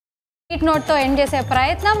Note తో end చేసే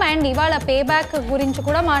ప్రయత్నం అండ్ ఇవాళ పే బ్యాక్ గురించి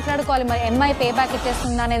కూడా మాట్లాడుకోవాలి. మరి ఎంఐ పే బ్యాక్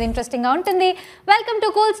ఇచ్చేస్తుందా అనేది ఇంట్రెస్టింగ్ గా ఉంటుంది. Welcome to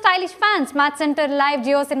cool stylish fans match centre live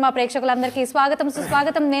Jio cinema ప్రేక్షకులందరికీ స్వాగతం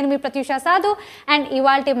సుస్వాగతం. నేను మీ ప్రత్యూష సాధు అండ్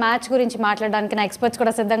ఇవాళ మ్యాచ్ గురించి మాట్లాడడానికి నా ఎక్స్పర్ట్స్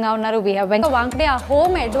కూడా సిద్ధంగా ఉన్నారు. వి హావ్ వాంకడే ఆ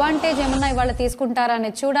హోమ్ అడ్వాంటేజ్ ఏమన్నా ఇవాళ తీసుకుంటారా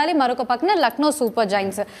అనేది చూడాలి. మరొక పక్కన Lucknow super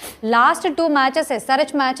Giants last 2 matches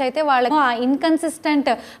SRH match అయితే వాళ్ళకి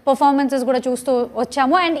ఇన్కన్సిస్టెంట్ పర్ఫార్మెన్సెస్ కూడా చూస్తూ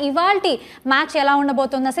వచ్చాము. అండ్ ఇవాళ మ్యాచ్ ఎలా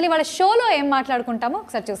ఉండబోతుంది, అసలు ఇవాళ షోలో ఏం మాట్లాడుకుంటామో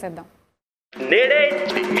ఒకసారి చూసేద్దాం.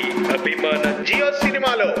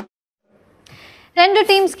 రెండు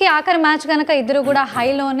టీమ్స్ కి ఆఖరి మ్యాచ్ కనుక ఇద్దరు కూడా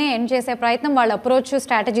హైలోనే ఎండ్ చేసే ప్రయత్నం, వాళ్ళ అప్రోచ్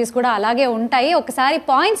స్ట్రాటజీస్ కూడా అలాగే ఉంటాయి. ఒకసారి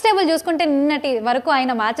పాయింట్స్ టేబుల్ చూసుకుంటే నిన్నటి వరకు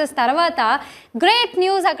అయిన మ్యాచెస్ తర్వాత గ్రేట్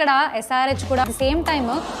న్యూస్ అక్కడ ఎస్ఆర్హెచ్ కూడా same time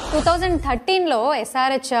 2013లో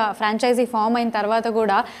SRH franchise form అయిన తర్వాత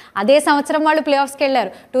కూడా అదే సంవత్సరం వాళ్ళు ప్లే ఆఫ్స్కి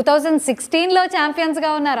వెళ్ళారు. 2016లో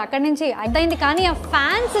ఛాంపియన్స్గా ఉన్నారు. అక్కడి నుంచి అయింది. కానీ ఆ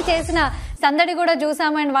ఫ్యాన్స్ చేసిన సందడి కూడా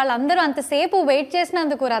చూసాము. అండ్ వాళ్ళందరూ అంతసేపు వెయిట్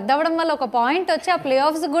చేసినందుకు రద్దవడం వల్ల ఒక పాయింట్ వచ్చి ఆ ప్లే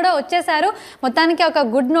ఆఫ్స్ కూడా వచ్చేసారు. మొత్తానికి ఒక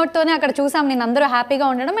గుడ్ నోట్తోనే అక్కడ చూసాం. నేను అందరూ హ్యాపీగా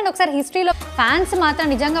ఉండడం. అండ్ ఒకసారి హిస్టరీలో ఫ్యాన్స్ మాత్రం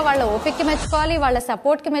నిజంగా వాళ్ళ ఓపిక్కి మెచ్చుకోవాలి, వాళ్ళ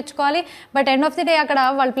సపోర్ట్కి మెచ్చుకోవాలి. But end of the day అక్కడ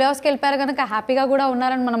వాళ్ళు ప్లే ఆఫ్స్కి వెళ్ళిపోయారు కనుక హ్యాపీగా కూడా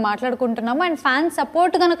ఉన్నారని మనం మాట్లాడుకుంటున్నాము. అండ్ ఫ్యాన్స్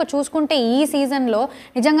సపోర్ట్ కనుక చూసుకుంటే ఈ సీజన్లో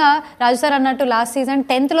నిజంగా రాజు సార్ అన్నట్టు లాస్ట్ సీజన్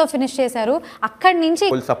 10th ఫినిష్ చేశారు. అక్కడి నుంచి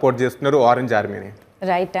సపోర్ట్ చేస్తున్నారు ఆరెంజ్ ఆర్మీని.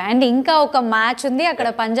 రైట్. అండ్ ఇంకా ఒక మ్యాచ్ ఉంది అక్కడ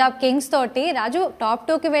పంజాబ్ కింగ్స్ తోటి. రాజు టాప్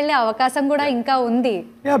 2కి వెళ్ళే అవకాశం కూడా ఇంకా ఉంది.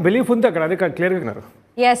 బిలీఫ్ ఉంది అక్కడ, అది క్లియర్గా.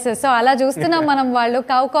 ఎస్, సో అలా చూస్తున్నాం మనం. వాళ్ళు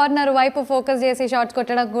కవ్ కార్నర్ వైపు ఫోకస్ చేసి షాట్స్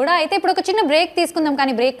కొట్టడం కూడా. అయితే ఇప్పుడు ఒక చిన్న బ్రేక్ తీసుకుందాం.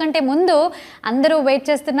 కానీ బ్రేక్ కంటే ముందు అందరూ వెయిట్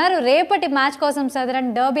చేస్తున్నారు రేపటి మ్యాచ్ కోసం. సదరన్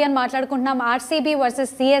డర్బీ అని మాట్లాడుకుంటున్నాం. ఆర్సీబీ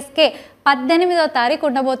వర్సెస్ సిఎస్కే 18వ తారీఖు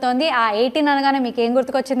ఉండబోతోంది. ఆ 18 అనగానే మీకు ఏం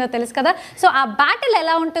గుర్తుకొచ్చిందో తెలుసు కదా. సో ఆ బ్యాటిల్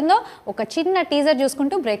ఎలా ఉంటుందో ఒక చిన్న టీజర్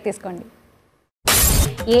చూసుకుంటూ బ్రేక్ తీసుకోండి.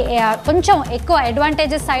 కొంచెం ఎక్కువ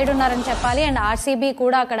అడ్వాంటేజెస్ సైడ్ ఉన్నారని చెప్పాలి. అండ్ ఆర్సీబీ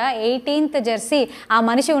కూడా అక్కడ 18th జెర్సీ ఆ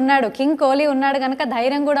మనిషి ఉన్నాడు, కింగ్ కోహ్లీ ఉన్నాడు కనుక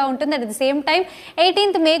ధైర్యం కూడా ఉంటుంది. At the same time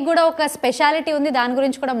 18th మేకి కూడా ఒక స్పెషాలిటీ ఉంది, దాని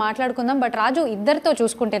గురించి కూడా మాట్లాడుకుందాం. బట్ రాజు ఇద్దరితో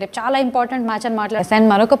చూసుకుంటే రేపు చాలా ఇంపార్టెంట్ మ్యాచ్ అని మాట్లాడేస్తాను.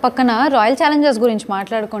 అండ్ మరొక పక్కన రాయల్ ఛాలెంజర్స్ గురించి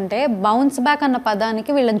మాట్లాడుకుంటే బౌన్స్ బ్యాక్ అన్న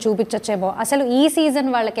పదానికి వీళ్ళని చూపించొచ్చేమో. అసలు ఈ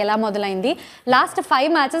సీజన్ వాళ్ళకి ఎలా మొదలైంది, లాస్ట్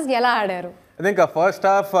 5 మ్యాచెస్ ఎలా ఆడారు. ఇంకా ఫస్ట్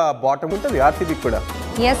హాఫ్ బాటమ్ ఉంటుంది ఆర్సీబీ కూడా.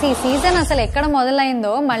 ఎస్, ఈ సీజన్ అసలు ఎక్కడ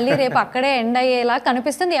మొదలైందో మళ్ళీ రేపు అక్కడే ఎండ్ అయ్యేలా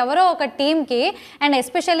కనిపిస్తుంది ఎవరో ఒక టీంకి. అండ్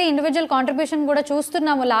ఎస్పెషల్లీ ఇండివిజువల్ కాంట్రిబ్యూషన్ కూడా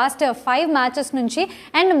చూస్తున్నాము లాస్ట్ 5 మ్యాచెస్ నుంచి.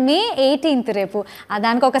 అండ్ May 18th రేపు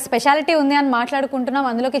దానికి ఒక స్పెషాలిటీ ఉంది అని మాట్లాడుకుంటున్నాం.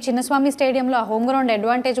 అందులోకి చిన్నస్వామి స్టేడియంలో ఆ హోమ్ గ్రౌండ్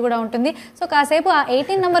అడ్వాంటేజ్ కూడా ఉంటుంది. సో కాసేపు ఆ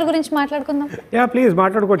 18 నెంబర్ గురించి మాట్లాడుకుందాం. ప్లీజ్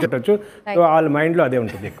మాట్లాడుకోవచ్చు. వాళ్ళ మైండ్లో అదే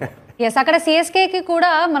ఉంటుంది. ఎస్, అక్కడ సిఎస్కేకి కూడా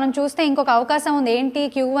మనం చూస్తే ఇంకొక అవకాశం ఉంది. ఏంటి,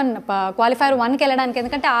 Q1 క్వాలిఫైర్ 1కి వెళ్ళడానికి.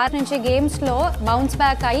 ఎందుకంటే 6 నుంచి గేమ్స్లో బౌన్స్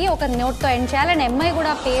బ్యాక్ అయ్యి ఒక నోట్తో ఎండ్ చేయాలి. అండ్ ఎంఐ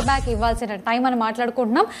కూడా పే బ్యాక్ ఇవ్వాల్సిన టైం అని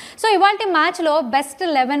మాట్లాడుకుంటున్నాం. సో ఇవాళ మ్యాచ్లో బెస్ట్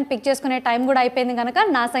 11 పిక్ చేసుకునే టైం కూడా అయిపోయింది కనుక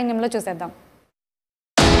నా సైన్యంలో చూసేద్దాం.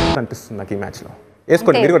 అనిపిస్తుంది నాకు ఈ మ్యాచ్లో.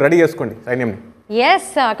 వేసుకోండి, మీరు రెడీ చేసుకోండి సైన్యంని.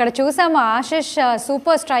 ఎస్, అక్కడ చూసాము ఆశిష్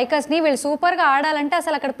సూపర్ స్ట్రైకర్స్ని. వీళ్ళు సూపర్గా ఆడాలంటే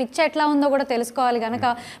అసలు అక్కడ పిచ్ ఎట్లా ఉందో కూడా తెలుసుకోవాలి కనుక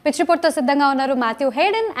పిచ్ రిపోర్ట్తో సిద్ధంగా ఉన్నారు Matthew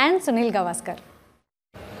Hayden and Sunil Gavaskar.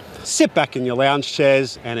 Sit back in your lounge chairs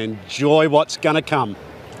and enjoy what's gonna come.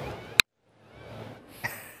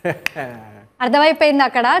 అర్థమైపోయింది.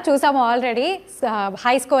 అక్కడ చూసాము already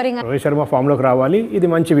high scoring. Rohit Sharma ఫామ్లోకి రావాలి, ఇది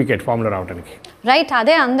మంచి వికెట్ ఫామ్లో రావడానికి. రైట్,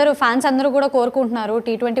 అదే అందరూ ఫ్యాన్స్ అందరూ కూడా కోరుకుంటున్నారు.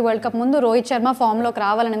 T20 వరల్డ్ కప్ ముందు రోహిత్ శర్మ ఫామ్లోకి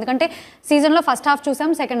రావాలని. ఎందుకంటే సీజన్లో ఫస్ట్ హాఫ్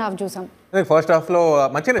చూసాం, సెకండ్ హాఫ్ చూసాం. ఫస్ట్ హాఫ్లో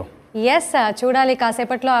మంచిగా. ఎస్, చూడాలి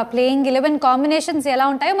కాసేపట్లో ఆ ప్లేయింగ్ 11 కాంబినేషన్స్ ఎలా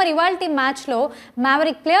ఉంటాయో. మరి ఇవాళ మ్యాచ్లో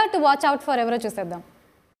maverick player to watch out for ఎవరో చూసేద్దాం.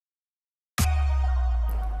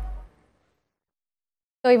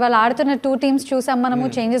 సో ఇవాళ ఆడుతున్న 2 టీమ్స్ చూసాం మనము,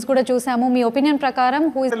 చేంజెస్ కూడా చూసాము. మీ ఒపీనియన్ ప్రకారం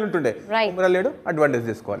అడ్వాంటేజ్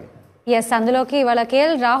తీసుకోవాలి. ఎస్, అందులోకి ఇవాళ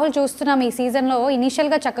కేఎల్ రాహుల్ చూస్తున్నాం. ఈ సీజన్లో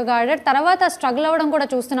ఇనీషియల్గా చక్కగా ఆడాడు, తర్వాత స్ట్రగుల్ అవ్వడం కూడా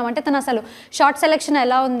చూస్తున్నాం. అంటే తను అసలు షార్ట్ సెలెక్షన్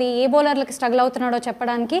ఎలా ఉంది, ఏ బౌలర్లకి స్ట్రగుల్ అవుతున్నాడో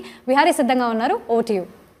చెప్పడానికి విహారీ సిద్ధంగా ఉన్నారు. Over to you.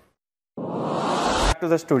 Back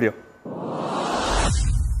to the studio.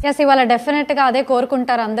 Yes, ఇవాళ డెఫినెట్గా అదే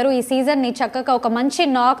కోరుకుంటారు అందరూ. ఈ సీజన్ని చక్కగా ఒక మంచి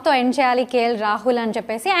నాక్తో ఎండ్ చేయాలి కేఎల్ రాహుల్ అని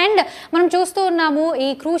చెప్పేసి. అండ్ మనం చూస్తూ ఉన్నాము ఈ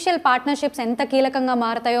క్రూషియల్ పార్ట్నర్షిప్స్ ఎంత కీలకంగా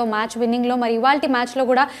మారతాయో మ్యాచ్ విన్నింగ్లో. మరి ఇవాళ మ్యాచ్లో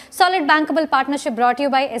కూడా solid bankable partnership brought you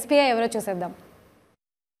by SBI ఎవరో చూసేద్దాం.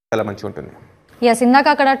 చాలా మంచిగా ఉంటుంది. ఎస్, ఇందాక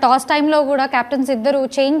అక్కడ టాస్ టైంలో కూడా కెప్టెన్స్ ఇద్దరు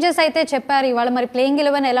చేంజెస్ అయితే చెప్పారు. ఇవాళ మరి ప్లేయింగ్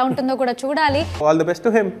 11 ఎలా ఉంటుందో కూడా చూడాలి. All the best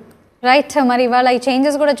to him. Right, మరి ఇవాళ ఈ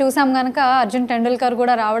చేంజెస్ కూడా చూసాం కనుక అర్జున్ టెండూల్కర్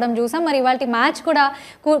కూడా రావడం చూసాం. మరి ఇవాళ మ్యాచ్ కూడా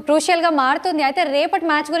క్రూషియల్గా మారుతుంది. అయితే రేపటి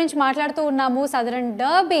మ్యాచ్ గురించి మాట్లాడుతూ ఉన్నాము. సదరన్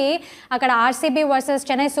డర్బీ అక్కడ RCB versus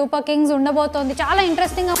Chennai super Kings ఉండబోతోంది. చాలా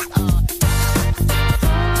ఇంట్రెస్టింగ్గా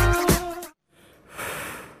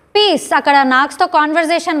పీస్ అక్కడ నాక్స్తో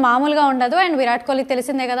కాన్వర్జేషన్ మామూలుగా ఉండదు. అండ్ విరాట్ కోహ్లీ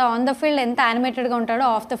తెలిసిందే కదా, ఆన్ ద ఫీల్డ్ ఎంత యానిమేటెడ్గా ఉంటాడో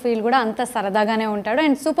ఆఫ్ ద ఫీల్డ్ కూడా అంత సరదాగానే ఉంటాడు.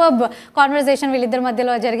 అండ్ సూపర్బ్ కాన్వర్జేషన్ వీళ్ళిద్దరి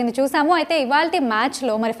మధ్యలో జరిగింది చూసాము. అయితే ఇవాల్టి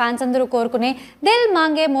మ్యాచ్లో మరి ఫ్యాన్స్ అందరూ కోరుకునే దిల్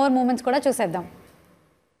మాంగే మోర్ మూమెంట్స్ కూడా చూసేద్దాం.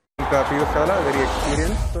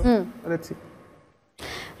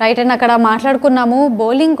 రైట్. అండ్ అక్కడ మాట్లాడుకున్నాము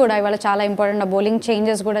బౌలింగ్ కూడా ఇవాళ చాలా ఇంపార్టెంట్. బౌలింగ్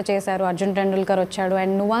చేంజెస్ కూడా చేశారు. అర్జున్ టెండూల్కర్ వచ్చాడు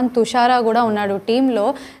అండ్ నువాన్ తుషారా కూడా ఉన్నాడు టీంలో.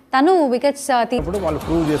 తను వికెట్స్ వాళ్ళు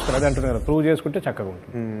ప్రూవ్ చేసుకున్నారు, అదే అంటున్నారు, ప్రూవ్ చేసుకుంటే చక్కగా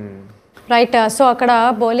ఉంటుంది. రైట్. సో అక్కడ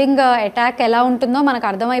బౌలింగ్ అటాక్ ఎలా ఉంటుందో మనకు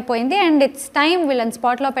అర్థమైపోయింది. అండ్ ఇట్స్ టైం వీళ్ళని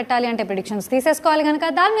స్పాట్లో పెట్టాలి అంటే ప్రిడిక్షన్స్ తీసేసుకోవాలి కనుక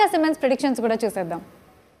దాల్మియా సిమెన్స్ ప్రిడిక్షన్స్ కూడా చూసేద్దాం.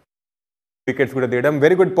 వికెట్స్ కూడా తీయడం,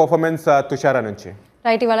 వెరీ గుడ్ పర్ఫార్మెన్స్ తుషారా నుంచి.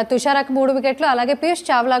 రైట్. ఇవాళ తుషారాకు 3 వికెట్లు, అలాగే పీయూష్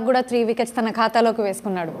చావ్లాకు కూడా 3 వికెట్స్ తన ఖాతాలోకి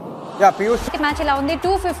వేసుకున్నాడు. మ్యాచ్ ఇలా ఉంది.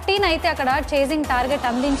 215 అయితే అక్కడ చేజింగ్ టార్గెట్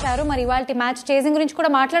అందించారు. మరి ఇవాళ మ్యాచ్ చేజింగ్ గురించి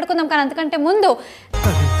కూడా మాట్లాడుకుందాం, కానీ అంతకంటే ముందు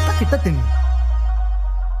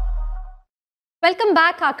వెల్కమ్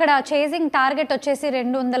బ్యాక్. అక్కడ చేజింగ్ టార్గెట్ వచ్చేసి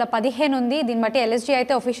 215 ఉంది. దీన్ని బట్టి ఎల్ఎస్జీ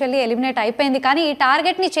అయితే ఒఫిషియల్లీ ఎలిమినేట్ అయిపోయింది. కానీ ఈ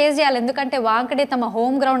టార్గెట్ ని చేజ్ చేయాలి, ఎందుకంటే వాంకడే తమ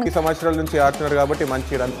హోమ్ గ్రౌండ్ ఈ సంవత్సరాల నుంచి ఆడుతున్నారు కాబట్టి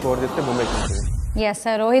మంచి రన్ స్కోర్ చేస్తే ముంబైకి ఉంటుంది. ఎస్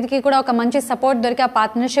సార్, రోహిత్కి కూడా ఒక మంచి సపోర్ట్ దొరికి ఆ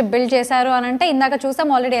పార్ట్నర్షిప్ బిల్డ్ చేశారు అని అంటే ఇందాక చూసాం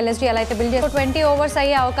ఆల్రెడీ ఎల్ఎస్జీ ఎలా అయితే బిల్డ్ చేశారు. 20 ఓవర్స్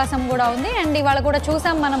అయ్యే అవకాశం కూడా ఉంది. అండ్ ఇవాళ కూడా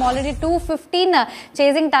చూసాం మనం ఆల్రెడీ 215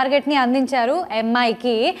 చేజింగ్ టార్గెట్ ని అందించారు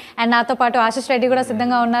ఎంఐకి. అండ్ నాతో పాటు ఆశిష్ రెడ్డి కూడా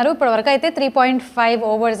సిద్ధంగా ఉన్నారు. ఇప్పటి వరకు అయితే 3.5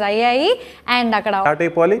 ఓవర్స్ అయ్యాయి. అండ్ అక్కడ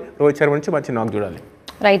రోహిత్ శర్మ నుంచి మంచి నాక్ చూడాలి.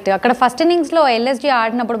 రైట్. అక్కడ ఫస్ట్ ఇన్నింగ్స్లో ఎల్ఎస్జీ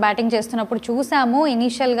ఆడినప్పుడు బ్యాటింగ్ చేస్తున్నప్పుడు చూసాము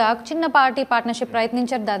ఇనీషియల్గా చిన్నపాటి పార్ట్నర్షిప్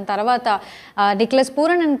ప్రయత్నించారు. దాని తర్వాత necklace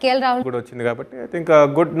Pooran and KL Rahul కూడా వచ్చింది కాబట్టి ఐ థింక్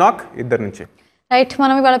గుడ్ నాక్ ఇద్దరు నుంచి. రైట్.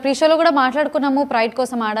 మనం ఇవాళ ప్రీషోలో కూడా మాట్లాడుకున్నాము ప్రైడ్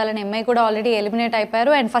కోసం ఆడాలని. ఎంఐ కూడా ఆల్రెడీ ఎలిమినేట్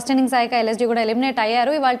అయిపోయారు. అండ్ ఫస్ట్ ఇన్నింగ్స్ అయ్యాక ఎల్ఎస్జీ కూడా ఎలిమినేట్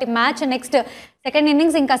అయ్యారు. ఇవాళ మ్యాచ్ నెక్స్ట్ సెకండ్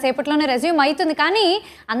ఇన్నింగ్స్ ఇంకా సేపట్లోనే రెజ్యూమ్ అవుతుంది. కానీ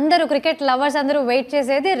అందరూ క్రికెట్ లవర్స్ అందరూ వెయిట్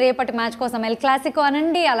చేసేది రేపటి మ్యాచ్ కోసం. ఎల్ క్లాసికో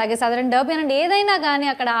అనండి, అలాగే సదరన్ డర్బీ అనండి, ఏదైనా కానీ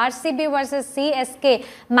అక్కడ ఆర్సీబీ వర్సెస్ సిఎస్కే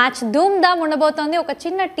మ్యాచ్ ధూమ్ ధామ్ ఉండబోతోంది. ఒక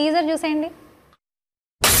చిన్న టీజర్ చూసేయండి.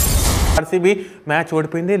 ఆర్సీబీ మ్యాచ్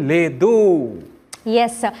ఓడిపోయింది లేదు.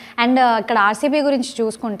 ఎస్. అండ్ ఇక్కడ ఆర్సీబీ గురించి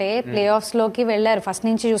చూసుకుంటే ప్లే ఆఫ్స్లోకి వెళ్ళారు ఫస్ట్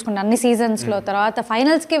నుంచి చూసుకుంటే అన్ని సీజన్స్లో. తర్వాత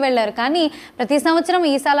ఫైనల్స్కి వెళ్ళారు. కానీ ప్రతి సంవత్సరం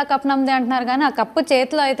ఈసాల కప్ నమ్మదే అంటున్నారు, కానీ ఆ కప్పు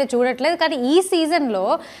చేతిలో అయితే చూడట్లేదు. కానీ ఈ సీజన్లో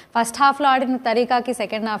ఫస్ట్ హాఫ్లో ఆడిన తరీకాకి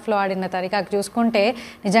సెకండ్ హాఫ్లో ఆడిన తరీకాకి చూసుకుంటే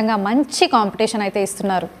నిజంగా మంచి కాంపిటీషన్ అయితే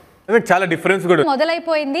ఇస్తున్నారు. చాలా డిఫరెన్స్ కూడా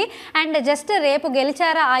మొదలైపోయింది. అండ్ జస్ట్ రేపు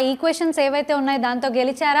గెలిచారా, ఆ ఈక్వేషన్స్ ఏవైతే ఉన్నాయో దాంతో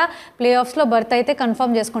గెలిచారా ప్లే ఆఫ్స్లో బర్త్ అయితే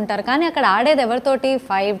కన్ఫర్మ్ చేసుకుంటారు. కానీ అక్కడ ఆడేది ఎవరితోటి,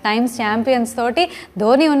 5 టైమ్స్ ఛాంపియన్స్ తోటి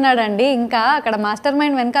ధోని ఉన్నాడండి. ఇంకా అక్కడ మాస్టర్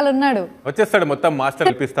మైండ్ వెనకాల ఉన్నాడు, వచ్చేస్తాడు మొత్తం మాస్టర్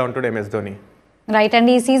కల్పిస్తూ ఉంటాడు ఎంఎస్ ధోని. రైట్. అండ్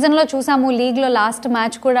ఈ సీజన్లో చూసాము లీగ్లో లాస్ట్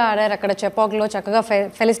మ్యాచ్ కూడా ఆడారు అక్కడ చెపాక్లో. చక్కగా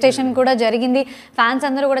ఫెలిస్టేషన్ కూడా జరిగింది. ఫ్యాన్స్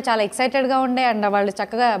అందరూ కూడా చాలా ఎక్సైటెడ్గా ఉండే. అండ్ వాళ్ళు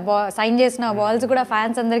చక్కగా సైన్ చేసిన బాల్స్ కూడా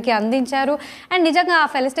ఫ్యాన్స్ అందరికీ అందించారు. అండ్ నిజంగా ఆ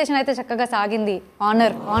ఫెలిస్టేషన్ అయితే చక్కగా సాగింది.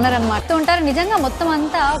 ఆనర్ అని మారుతూ ఉంటారు. నిజంగా మొత్తం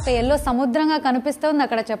అంతా ఒక ఎల్లో సముద్రంగా కనిపిస్తుంది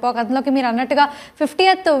అక్కడ చెపాక్. అందులోకి మీరు అన్నట్టుగా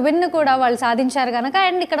 50th విన్ కూడా వాళ్ళు సాధించారు కనుక.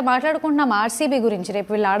 అండ్ ఇక్కడ మాట్లాడుకుంటున్నాం ఆర్సీబీ గురించి.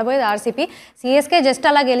 రేపు వీళ్ళు ఆడబోయేది ఆర్సీబీ. సిఎస్కే జస్ట్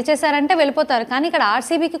అలా గెలిచేశారంటే వెళ్ళిపోతారు. కానీ ఇక్కడ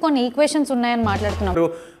ఆర్సీబీకి కొన్ని ఈక్వేషన్స్ ఉన్నాయని మాట్లాడుతున్నారు.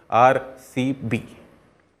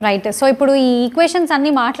 రైట్. సో ఇప్పుడు ఈ ఈక్వేషన్స్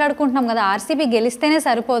అన్ని మాట్లాడుకుంటున్నాం కదా, ఆర్సీబీ గెలిస్తేనే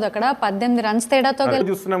సరిపోదు. అక్కడ 18 రన్స్ తేడాతో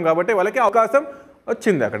చూస్తున్నాం కాబట్టి వాళ్ళకి అవకాశం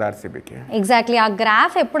వచ్చింది అక్కడ ఆర్సీబీకి. ఎగ్జాక్ట్లీ. ఆ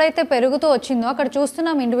గ్రాఫ్ ఎప్పుడైతే పెరుగుతూ వచ్చిందో అక్కడ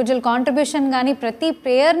చూస్తున్నాం ఇండివిజువల్ కాంట్రిబ్యూషన్ కానీ ప్రతి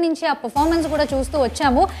ప్లేయర్ నుంచి ఆ పర్ఫార్మెన్స్ కూడా చూస్తూ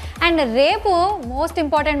వచ్చాము. అండ్ రేపు మోస్ట్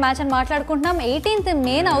ఇంపార్టెంట్ మ్యాచ్ అని మాట్లాడుకుంటున్నాం. 18th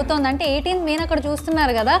May అవుతోంది. అంటే 18th May అక్కడ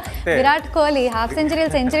చూస్తున్నారు కదా, విరాట్ కోహ్లీ హాఫ్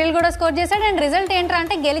సెంచరీలు కూడా స్కోర్ చేశాడు. అండ్ రిజల్ట్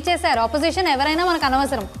ఏంటంటే గెలిచేశారు. ఆపోజిషన్ ఎవరైనా మనకు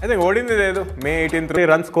అనవసరం. అయితే ఓడింది లేదు. May 18th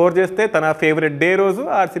రన్ స్కోర్ చేస్తే తన ఫేవరెట్ డే రోజు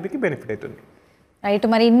ఆర్సీబీకి బెనిఫిట్ అవుతుంది. రైట్.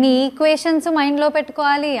 మరి ఇన్ని ఈక్వేషన్స్ మైండ్లో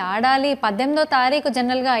పెట్టుకోవాలి, ఆడాలి. 18వ తారీఖు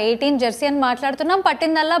జనరల్గా 18 జెర్సీ అని మాట్లాడుతున్నాం.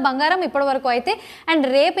 పట్టిందల్లా బంగారం ఇప్పటి వరకు అయితే. అండ్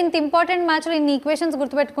రేపు ఇంత ఇంపార్టెంట్ మ్యాచ్లో ఇన్ని ఈక్వేషన్స్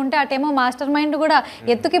గుర్తుపెట్టుకుంటే అటేమో మాస్టర్ మైండ్ కూడా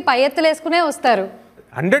ఎత్తుకి పై ఎత్తులు వేసుకునే వస్తారు.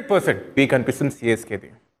 100% వీక్ అనిపిస్తుంది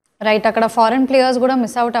సిఎస్కేది. రైట్. అక్కడ ఫారెన్ ప్లేయర్స్ కూడా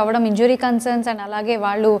మిస్ అవుట్ అవ్వడం, ఇంజురీ కన్సర్న్స్ అండ్ అలాగే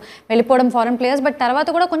వాళ్ళు వెళ్ళిపోవడం ఫారెన్ ప్లేయర్స్. బట్ తర్వాత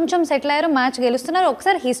కూడా కొంచెం సెటిల్ అయ్యారు, మ్యాచ్ గెలుస్తున్నారు.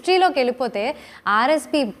 ఒకసారి హిస్టరీలోకి వెళ్ళిపోతే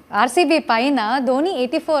ఆర్సీబీ పైన ధోని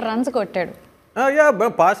 84 రన్స్ కొట్టాడు.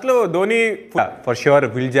 పాస్ట్లో Dhoni for sure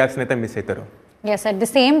will Jackson అయితే మిస్ అవుతారు. Yes. At the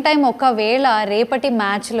same time ఒకవేళ రేపటి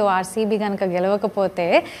మ్యాచ్లో ఆర్సీబీ కనుక గెలవకపోతే,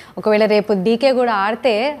 ఒకవేళ రేపు డీకే కూడా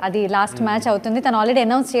ఆడితే అది లాస్ట్ మ్యాచ్ అవుతుంది. తను ఆల్రెడీ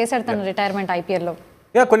అనౌన్స్ చేశాడు తన రిటైర్మెంట్ ఐపీఎల్లో.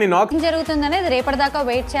 కొన్ని నాక్ జరుగుతుందనేది రేపటిదాకా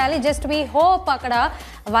వెయిట్ చేయాలి. జస్ట్ వీ హోప్ అక్కడ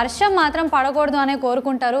వర్షం మాత్రం పడకూడదు అనే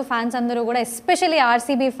కోరుకుంటారు ఫ్యాన్స్ అందరూ కూడా, especially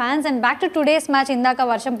RCB fans. And back to today's match, ఇందాక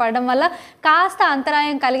వర్షం పడడం వల్ల కాస్త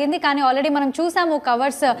అంతరాయం కలిగింది, కానీ ఆల్రెడీ మనం చూసాము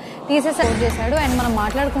కవర్స్ తీసేసి అవుట్ చేశాడు. అండ్ మనం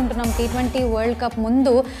మాట్లాడుకుంటున్నాం T20 వరల్డ్ కప్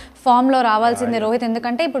ముందు ఫామ్లో రావాల్సిందే రోహిత్,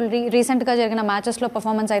 ఎందుకంటే ఇప్పుడు రీసెంట్గా జరిగిన మ్యాచెస్లో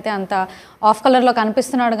పర్ఫార్మెన్స్ అయితే అంత ఆఫ్ కలర్లో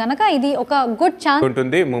కనిపిస్తున్నాడు కనుక ఇది ఒక గుడ్ ఛాన్స్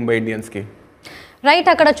ఉంటుంది ముంబై ఇండియన్స్కి. రైట్,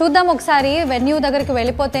 అక్కడ చూద్దాం ఒకసారి వెన్యూ దగ్గరికి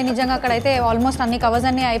వెళ్ళిపోతే. నిజంగా అక్కడైతే ఆల్మోస్ట్ అన్ని కవర్స్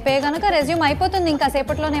అన్ని అయిపోయాయి కనుక రెజ్యూమ్ అయిపోతుంది ఇంకా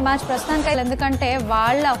సేపట్లోనే మ్యాచ్ ప్రస్తుతానికి. ఎందుకంటే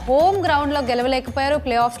వాళ్ళ హోమ్ గ్రౌండ్లో గెలవలేకపోయారు,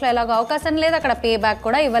 ప్లే ఆఫ్స్లో ఎలాగో అవకాశం లేదు, అక్కడ పే బ్యాక్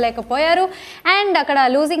కూడా ఇవ్వలేకపోయారు. అండ్ అక్కడ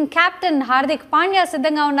లూజింగ్ కెప్టెన్ హార్దిక్ పాండ్యా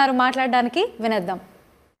సిద్ధంగా ఉన్నారు మాట్లాడడానికి, వినేద్దాం.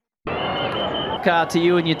 To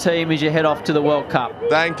you and your team as you head off to the World Cup.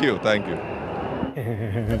 Thank you.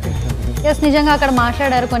 Yes, నిజంగా అక్కడ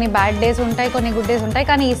మాట్లాడారు. కొన్ని బ్యాడ్ డేస్ ఉంటాయి, కొన్ని గుడ్ డేస్ ఉంటాయి,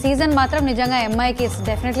 కానీ ఈ సీజన్ మాత్రం నిజంగా ఎంఐకి it's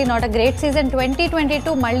definitely not a great season.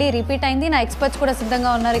 2022 మళ్ళీ రిపీట్ అయింది. నా ఎక్స్పర్ట్స్ కూడా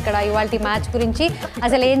సిద్ధంగా ఉన్నారు ఇక్కడ ఇవాల్టి మ్యాచ్ గురించి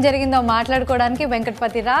అసలు ఏం జరిగిందో మాట్లాడుకోవడానికి.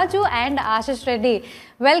 వెంకటపతి రాజు and Ashish Reddy,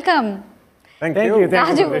 welcome.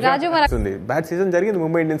 Raju bad season జరిగింది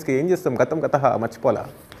ముంబై ఇండియన్స్కి, ఏం చేస్తాం, కథ మర్చిపోలా.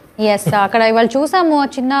 ఎస్, అక్కడ ఇవాళ చూసాము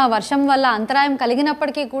చిన్న వర్షం వల్ల అంతరాయం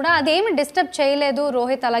కలిగినప్పటికీ కూడా అదేమి డిస్టర్బ్ చేయలేదు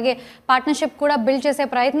రోహిత్. అలాగే పార్ట్నర్షిప్ కూడా బిల్డ్ చేసే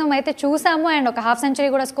ప్రయత్నం అయితే చూసాము, అండ్ ఒక హాఫ్ సెంచరీ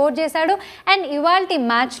కూడా స్కోర్ చేశాడు. అండ్ ఇవాల్టి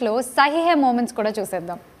మ్యాచ్లో సహిహే మూమెంట్స్ కూడా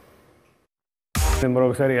చూసేద్దాం.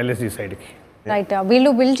 ఒకసారి LSG సైడ్కి రైట్,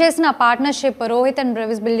 వీళ్ళు బిల్డ్ చేసిన partnership, Rohit and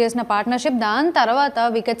Brevis build చేసిన పార్ట్నర్షిప్, దాని తర్వాత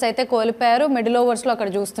వికెట్స్ అయితే కోల్పోయారు మిడిల్ ఓవర్స్లో అక్కడ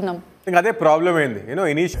చూస్తున్నాం. అదే ప్రాబ్లం అయింది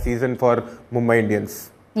initial season for Mumbai Indians.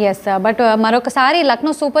 Yes, but మరొకసారి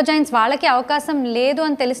లక్నో సూపర్ జైంట్స్ వాళ్ళకి అవకాశం లేదు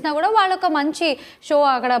అని తెలిసినా కూడా వాళ్ళు ఒక మంచి షో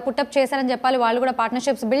అక్కడ పుట్టప్ చేశారని చెప్పాలి. వాళ్ళు కూడా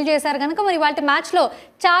పార్ట్నర్షిప్స్ బిల్డ్ చేశారు కనుక మరి వాళ్ళ మ్యాచ్లో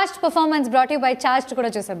charge performance brought you by charge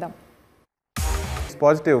కూడా చూసేద్దాం.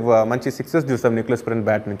 పాజిటివ్ మంచి సిక్సెస్ చూస్తాం నికోలస్ పురన్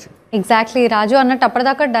బ్యాట్ నుంచి. ఎగ్జాక్ట్లీ, రాజు అన్నట్టు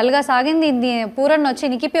అప్పటిదాకా డల్గా సాగింది. పూరన్ వచ్చి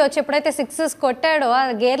నికిపి వచ్చి ఎప్పుడైతే సిక్సెస్ కొట్టాడో ఆ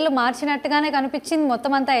గేర్లు మార్చినట్టుగానే కనిపించింది.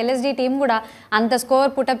 మొత్తం అంతా LSG టీం కూడా అంత స్కోర్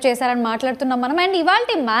పుటప్ చేశారని మాట్లాడుతున్నాం మనం. అండ్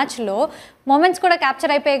ఇవాల్టి మ్యాచ్లో మూమెంట్స్ కూడా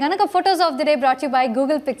క్యాప్చర్ అయిపోయాయి కనుక photos of the day brought you by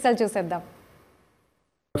Google pixel చూసేద్దాం.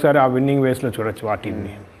 ఒకసారి ఆ విన్నింగ్ వేస్లో చూడొచ్చు ఆ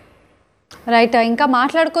టీంని. రైట్, ఇంకా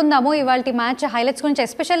మాట్లాడుకుందాము ఇవాల్టి మ్యాచ్ హైలైట్స్ గురించి.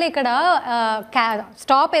 ఎస్పెషల్లీ ఇక్కడ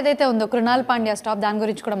స్టాప్ ఏదైతే ఉందో కృణాల్ పాండ్యా స్టాప్, దాని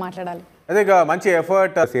గురించి కూడా మాట్లాడాలి. అదే మంచి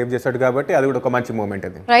ఎఫర్ట్ సేవ్ చేశాడు కాబట్టి అది కూడా ఒక మంచి మూమెంట్.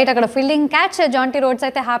 అది రైట్, అక్కడ ఫీల్డింగ్ క్యాచ్ జాంటీ రోడ్స్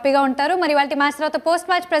అయితే హ్యాపీగా ఉంటారు. మరి ఇవాల్టి మ్యాచ్ తర్వాత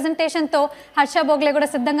పోస్ట్ మ్యాచ్ ప్రెజెంటేషన్తో హర్ష బోగ్లే కూడా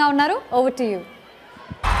సిద్ధంగా ఉన్నారు. Over to you.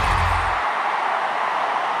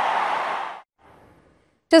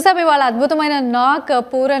 చూసాం ఇవాళ అద్భుతమైన నాక్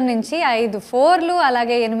పూరన్ నుంచి 5 4లు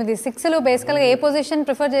అలాగే 8 6లు. బేసికల్గా ఏ పొజిషన్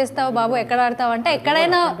ప్రిఫర్ చేస్తావు బాబు, ఎక్కడ ఆడతావు అంటే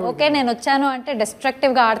ఎక్కడైనా ఓకే నేను వచ్చాను అంటే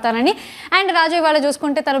డిస్ట్రక్టివ్గా ఆడతానని. అండ్ రాజు ఇవాళ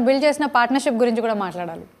చూసుకుంటే తను బిల్డ్ చేసిన పార్ట్నర్షిప్ గురించి కూడా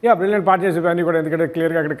మాట్లాడాలి. బ్రిలియంట్ పార్ట్నర్షిప్ అని కూడా, ఎందుకంటే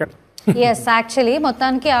క్లియర్గా అక్కడ ఎస్, యాక్చువల్లీ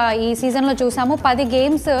మొత్తానికి ఈ సీజన్లో చూసాము 10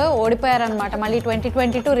 గేమ్స్ ఓడిపోయారనమాట. మళ్ళీ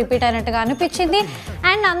 2022 రిపీట్ అయినట్టుగా అనిపించింది.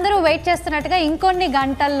 అండ్ అందరూ వెయిట్ చేస్తున్నట్టుగా ఇంకొన్ని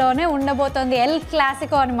గంటల్లోనే ఉండబోతోంది ఎల్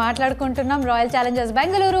క్లాసికో అని మాట్లాడుకుంటున్నాం. Royal Challengers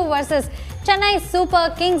Bengaluru versus Chennai super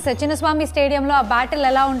Kings. Chinnaswamy స్టేడియంలో ఆ బ్యాటిల్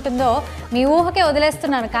ఎలా ఉంటుందో మీ ఊహకే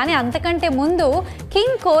వదిలేస్తున్నాను. కానీ అంతకంటే ముందు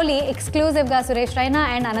కింగ్ కోహ్లీ ఎక్స్క్లూజివ్గా సురేష్ రైనా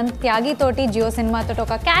అండ్ అనంత్ త్యాగి తోటి జియో సినిమాతో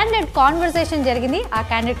ఒక క్యాండిడేట్ కాన్వర్సేషన్ జరిగింది. ఆ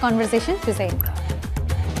క్యాండిడేట్ కాన్వర్సేషన్ చూసేయండి.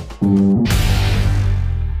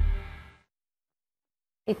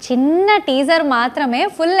 ఈ చిన్న టీజర్ మాత్రమే,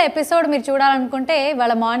 ఫుల్ ఎపిసోడ్ మీరు చూడాలనుకుంటే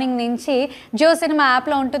వాళ్ళ మార్నింగ్ నుంచి జియో సినిమా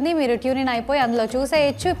యాప్లో ఉంటుంది, మీరు ట్యూన్ ఇన్ అయిపోయి అందులో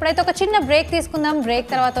చూసేయచ్చు. ఇప్పుడైతే ఒక చిన్న బ్రేక్ తీసుకుందాం. బ్రేక్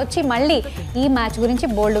తర్వాత వచ్చి మళ్ళీ ఈ మ్యాచ్ గురించి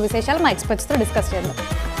బోల్డ్ విశేషాలు మా ఎక్స్పర్ట్స్తో డిస్కస్ చేద్దాం.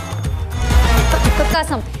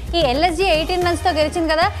 అవకాశం ఈ LSG 18 రన్స్తో గెలిచింది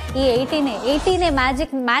కదా, ఈ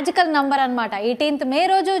 18 మ్యాజికల్ నంబర్ అనమాట. 18th మే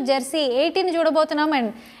రోజు జెర్సీ 18 చూడబోతున్నాం.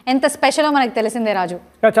 అండ్ ఎంత స్పెషల్ మనకు తెలిసిందే రాజు,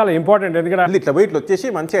 చాలా ఇంపార్టెంట్. ఎందుకంటే ఇట్లా పోయి ఇట్లా వచ్చేసి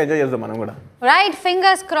మంచిగా ఎంజాయ్ చేద్దాం మనం కూడా. Right,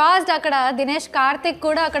 fingers crossed. అక్కడ దినేష్ కార్తిక్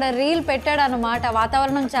కూడా అక్కడ రీల్ పెట్టాడు అనమాట.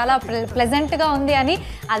 వాతావరణం చాలా ప్లెజెంట్గా ఉంది అని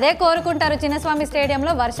అదే కోరుకుంటారు చిన్నస్వామి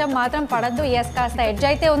స్టేడియంలో. వర్షం మాత్రం పడద్దు. ఎస్, కాస్త ఎడ్జ్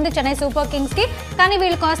అయితే ఉంది చెన్నై సూపర్ కింగ్స్కి, కానీ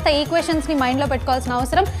వీళ్ళు కాస్త ఈక్వేషన్స్ని మైండ్లో పెట్టుకోవాల్సిన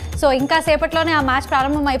అవసరం. సో ఇంకా సేపట్లోనే ఆ మ్యాచ్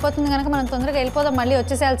ప్రారంభం అయిపోతుంది కనుక మనం తొందరగా వెళ్ళిపోదాం. మళ్ళీ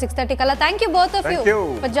వచ్చేసేయాలి 6:30 కల్లా. Thank you both of you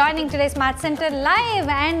for joining today's match centre live.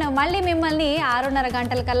 And మళ్ళీ మిమ్మల్ని 6:30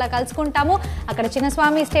 గంటల కల్లా కలుసుకుంటాము. అక్కడ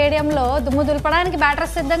చిన్నస్వామి స్టేడియంలో దుమ్ము దులపడానికి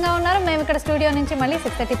బ్యాటర్స్ సిద్ధంగా ఉన్నారు. మేము ఇక్కడ స్టూడియో నుంచి మళ్ళీ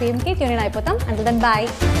 6:30 PM ట్యూన్ ఇన్ అయిపోతాం. Until then bye.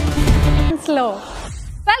 Slow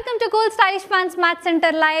welcome to cool stylish fans match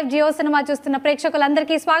centre live. Jio cinema చూస్తున్న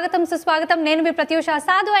ప్రేక్షకులందరికీ స్వాగతం సుస్వాగతం. నేను మీ ప్రత్యూష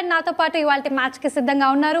సాధు. అండ్ నాతో పాటు ఇవాళ మ్యాచ్ కి సిద్ధంగా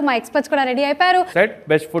ఉన్నారు మా ఎక్స్పర్ట్స్ కూడా రెడీ అయిపోయారు.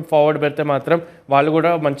 బెస్ట్ ఫుట్ ఫార్వర్డ్ పెడితే మాత్రం వాళ్ళు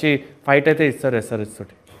కూడా మంచి ఫైట్ అయితే ఇస్తారు SRH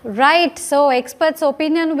తోటి. రైట్, సో ఎక్స్పర్ట్స్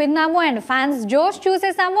ఒపీనియన్ విన్నాము అండ్ ఫ్యాన్స్ జోష్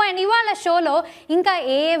చూసేసాము. అండ్ ఇవాళ షోలో ఇంకా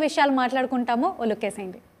ఏ విషయాలు మాట్లాడుకుంటామో ఓ లుక్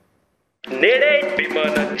వేసేయండి. నేడే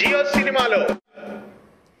మన జియో సినిమాలో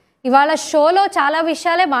ఇవాళ షోలో చాలా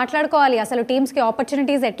విషయాలే మాట్లాడుకోవాలి. అసలు టీమ్స్కి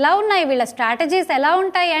ఆపర్చునిటీస్ ఎట్లా ఉన్నాయి, వీళ్ళ స్ట్రాటజీస్ ఎలా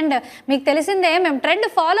ఉంటాయి. అండ్ మీకు తెలిసిందే మేము ట్రెండ్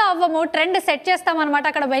ఫాలో అవ్వము, ట్రెండ్ సెట్ చేస్తామన్నమాట.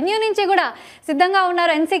 అక్కడ వెన్యూ నుంచి కూడా సిద్ధంగా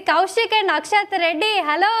ఉన్నారు NC Kaushik and Akshat Reddy.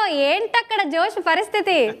 Hello, ఏంటక్కడ జోష్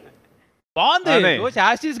పరిస్థితి? బాగుంది, జోష్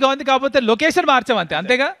యాస్టీస్ గా ఉంది. కాకపోతే లొకేషన్ మార్చాం అంతే,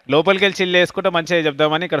 అంతేగా. లోపలికి వెళ్ళి చిల్ వేసుకుంటే మంచిగా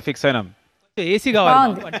చెప్దామని ఇక్కడ ఫిక్స్ అయినాం. ఏసీ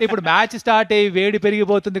కావాలి అంటే ఇప్పుడు మ్యాచ్ స్టార్ట్ అయ్యి వేడి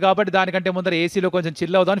పెరిగిపోతుంది కాబట్టి దానికంటే ముందర ఏసీలో కొంచెం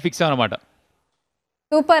చిల్ అవుదామని ఫిక్స్ అన్నమాట.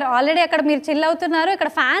 సూపర్, ఆల్రెడీ అక్కడ మీరు చిల్ అవుతున్నారు. ఇక్కడ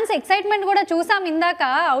ఫ్యాన్స్ ఎక్సైట్మెంట్ కూడా చూసాం ఇందాక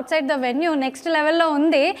out side the venue. Next లెవెల్లో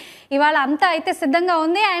ఉంది ఇవాళ, అంతా అయితే సిద్ధంగా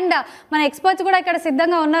ఉంది. అండ్ మన ఎక్స్పర్ట్స్ కూడా ఇక్కడ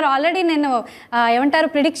సిద్ధంగా ఉన్నారు. ఆల్రెడీ నేను ఏమంటారు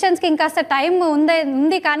ప్రిడిక్షన్స్కి ఇంకాస్త టైం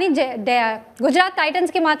ఉంది కానీ గుజరాత్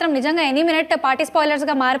టైటన్స్కి మాత్రం నిజంగా ఎనీ మినిట్ పార్టీ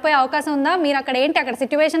స్పాయిలర్స్గా మారిపోయే అవకాశం ఉందా? మీరు అక్కడ ఏంటి, అక్కడ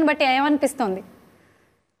సిచ్యువేషన్ బట్టి ఏమనిపిస్తుంది?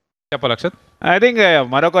 చెప్పాలి అక్షత్. ఐ థింక్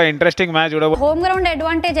మరొక ఇంట్రెస్టింగ్ మ్యాచ్ కూడా. హోమ్ గ్రౌండ్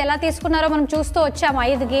అడ్వాంటేజ్ ఎలా తీసుకున్నారో మనం చూస్తూ వచ్చాము.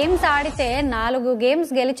 5 గేమ్స్ ఆడితే 4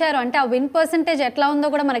 గేమ్స్ గెలిచారు. అంటే ఆ విన్ పర్సెంటేజ్ ఎట్లా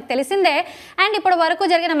ఉందో కూడా మనకు తెలిసిందే. అండ్ ఇప్పుడు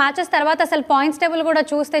వరకు జరిగిన మ్యాచెస్ తర్వాత అసలు పాయింట్స్ టేబుల్ కూడా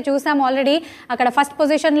చూసాము ఆల్రెడీ. అక్కడ ఫస్ట్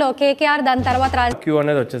పొజిషన్లో కేకేఆర్, దాని తర్వాత క్యూ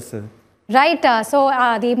అనేది వచ్చేస్తుంది. రైట్. సో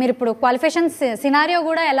అది మీరు ఇప్పుడు క్వాలిఫికేషన్ సినారియో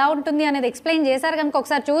కూడా ఎలా ఉంటుంది అనేది ఎక్స్ప్లెయిన్ చేశారు కనుక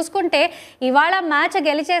ఒకసారి చూసుకుంటే ఇవాళ మ్యాచ్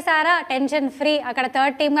గెలిచేసారా టెన్షన్ ఫ్రీ, అక్కడ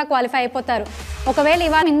థర్డ్ టీమ్గా క్వాలిఫై అయిపోతారు. ఒకవేళ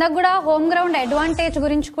ఇవాళ ఇందాక కూడా హోమ్ గ్రౌండ్ అడ్వాంటేజ్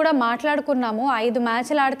గురించి కూడా మాట్లాడుకున్నాము. 5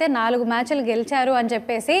 మ్యాచ్లు ఆడితే 4 మ్యాచ్లు గెలిచారు అని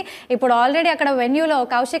చెప్పేసి. ఇప్పుడు ఆల్రెడీ అక్కడ వెన్యూలో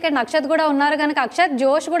కౌశిక్ అండ్ అక్షత్ కూడా ఉన్నారు కనుక అక్షత్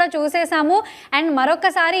జోష్ కూడా చూసేసాము. అండ్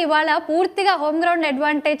మరొకసారి ఇవాళ పూర్తిగా హోమ్ గ్రౌండ్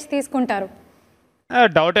అడ్వాంటేజ్ తీసుకుంటారు.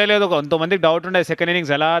 డౌటే లేదు, కొంతమందికి డౌట్ ఉండే సెకండ్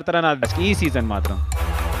ఇన్నింగ్స్ ఎలా ఆడతారని. ఈ సీజన్ మాత్రం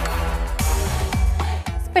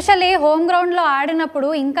ఎస్పెషల్లీ హోమ్ గ్రౌండ్లో ఆడినప్పుడు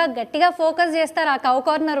ఇంకా గట్టిగా ఫోకస్ చేస్తారు ఆ కౌ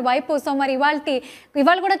కార్నర్ వైపు. సో మరి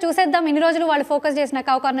ఇవాళ కూడా చూసేద్దాం ఇన్ని రోజులు వాళ్ళు ఫోకస్ చేసిన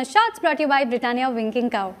cow corner shots brought you by Britannia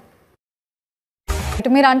winking cow.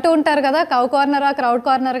 ఇటు మీరు అంటూ ఉంటారు కదా కౌ కార్నరా క్రౌడ్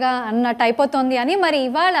కార్నర్గా అన్నట్టు అయిపోతుంది అని. మరి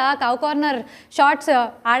ఇవాళ కౌ కార్నర్ షాట్స్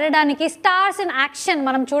ఆడడానికి స్టార్స్ ఇన్ యాక్షన్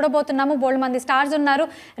మనం చూడబోతున్నాము. బోల్డ్ మంది స్టార్స్ ఉన్నారు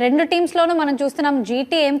 2 టీమ్స్లోనూ. మనం చూస్తున్నాం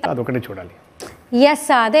జీటీఎం అదొకటి చూడాలి. ఎస్,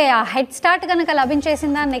 అదే ఆ హెడ్ స్టార్ట్ కనుక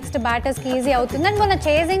లభించేసిందా నెక్స్ట్ బ్యాటర్స్కి ఈజీ అవుతుంది. అండ్ మొన్న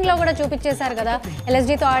చేజింగ్లో కూడా చూపించేశారు కదా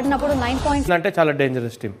ఎల్ఎస్జీతో ఆడినప్పుడు 9 పాయింట్స్ అంటే చాలా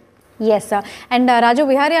డేంజరస్ టీమ్. ఎస్. అండ్ రాజు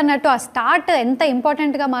విహారీ అన్నట్టు ఆ స్టార్ట్ ఎంత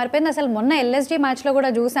ఇంపార్టెంట్గా మారిపోయింది. అసలు మొన్న ఎల్ఎస్జీ మ్యాచ్లో కూడా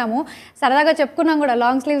చూసాము, సరదాగా చెప్పుకున్నాం కూడా,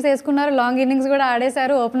 లాంగ్ స్లీవ్స్ వేసుకున్నారు, లాంగ్ ఇన్నింగ్స్ కూడా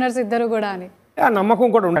ఆడేశారు ఓపెనర్స్ ఇద్దరు కూడా అని. నమ్మకం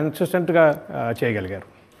కూడా కన్సిస్టెంట్గా చేయగలిగారు.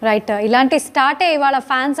 రైట్, ఇలాంటి స్టార్టే ఇవాళ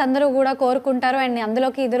ఫ్యాన్స్ అందరూ కూడా కోరుకుంటారు. అండ్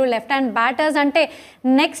అందులోకి ఇద్దరు లెఫ్ట్ హ్యాండ్ బ్యాటర్స్ అంటే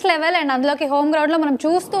నెక్స్ట్ లెవెల్. అండ్ అందులోకి హోమ్ గ్రౌండ్లో మనం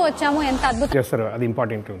చూస్తూ వచ్చాము ఎంత అద్భుతం చేస్తారు, అది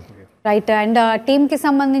ఇంపార్టెంట్ ఉంటుంది. రైట్. అండ్ టీమ్కి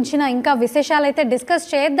సంబంధించిన ఇంకా విశేషాలు అయితే డిస్కస్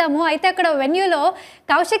చేద్దాము. అయితే అక్కడ వెన్యూలో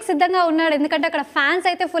కౌశిక్ సిద్ధంగా ఉన్నాడు, ఎందుకంటే అక్కడ ఫ్యాన్స్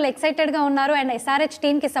అయితే ఫుల్ ఎక్సైటెడ్గా ఉన్నారు. అండ్ ఎస్ఆర్హెచ్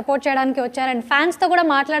టీమ్కి సపోర్ట్ చేయడానికి వచ్చారు. అండ్ ఫ్యాన్స్తో కూడా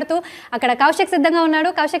మాట్లాడుతూ అక్కడ కౌశిక్ సిద్ధంగా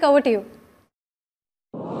ఉన్నాడు. Kaushik, over to you.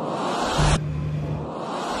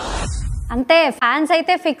 అంతే, ఫ్యాన్స్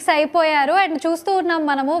అయితే ఫిక్స్ అయిపోయారు. అండ్ చూస్తూ ఉన్నాం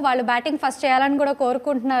మనము, వాళ్ళు బ్యాటింగ్ ఫస్ట్ చేయాలని కూడా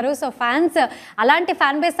కోరుకుంటున్నారు. సో ఫ్యాన్స్ అలాంటి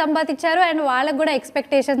ఫ్యాన్ బేస్ సంపాదించారు. అండ్ వాళ్ళకు కూడా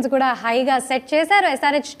ఎక్స్పెక్టేషన్స్ కూడా హైగా సెట్ చేశారు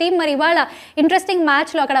ఎస్ఆర్హెచ్ టీమ్. మరి ఇవాళ ఇంట్రెస్టింగ్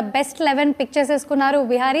మ్యాచ్లో అక్కడ బెస్ట్ 11 పిక్ చేసేసుకున్నారు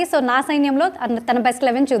విహారీ. సో నా సైన్యంలో తన బెస్ట్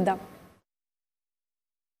 11 చూద్దాం.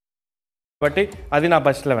 కాబట్టి అది నా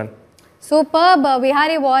బెస్ట్ 11. సూపర్బ్.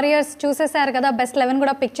 విహారీ వారియర్స్ చూసేశారు కదా, బెస్ట్ 11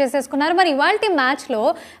 కూడా పిక్ చేసేసుకున్నారు. మరి ఇవాల్టి మ్యాచ్లో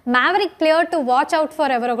maverick player to watch out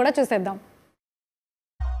for ఎవరో కూడా చూసేద్దాం.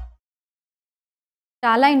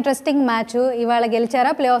 చాలా ఇంట్రెస్టింగ్ మ్యాచ్. ఇవాళ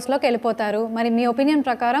గెలిచారా ప్లే ఆఫ్స్లోకి వెళ్ళిపోతారు. మరి మీ ఒపీనియన్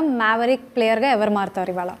ప్రకారం మ్యావరిక్ ప్లేయర్గా ఎవరు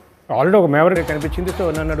మారుతారు ఇవాళ? ఆల్రెడీ ఒక మ్యావరిక్ కనిపించింది. సో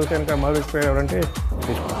నన్ను అడిగితే మ్యావరిక్ ప్లేయర్ ఎవరంటే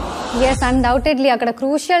ఎస్, అన్డౌటెడ్లీ అక్కడ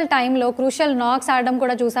క్రూషియల్ టైంలో క్రూషియల్ నాక్స్ ఆడడం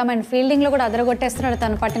కూడా చూసాం. అండ్ ఫీల్డింగ్లో కూడా అదరగొట్టేస్తున్నాడు.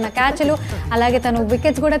 తను పట్టిన క్యాచ్లు, అలాగే తను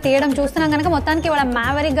వికెట్స్ కూడా తీయడం చూస్తున్నాం కనుక మొత్తానికి ఇవాళ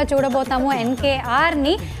మ్యావరిక్గా చూడబోతాము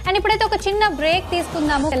ఎన్కేఆర్ని. అండ్ ఇప్పుడైతే ఒక చిన్న బ్రేక్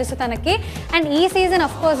తీసుకుందాము, తెలుసు తనకి. అండ్ ఈ season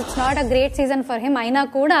of course it's not a great season for him, అయినా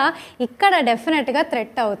కూడా ఇక్కడ డెఫినెట్గా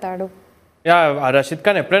థ్రెట్ అవుతాడు. రషీద్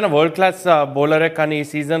ఖాన్ ఎప్పుడైనా వరల్డ్ క్లాస్ బౌలరే, కానీ ఈ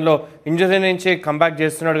సీజన్లో ఇంజరీ నుంచి కంబ్యాక్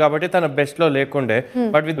చేస్తున్నాడు కాబట్టి తన బెస్ట్లో లేకుండే.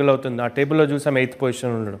 బట్ విత్ అవుతుంది, ఆ టేబుల్లో చూసాం 8th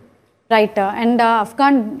పొజిషన్ ఉండడం. Right. And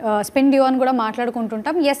Afghan spin due అని కూడా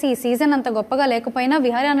మాట్లాడుకుంటుంటాం. ఎస్, ఈ సీజన్ అంత గొప్పగా లేకపోయినా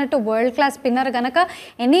విహారీ అన్నట్టు వరల్డ్ క్లాస్ స్పిన్నర్ కనుక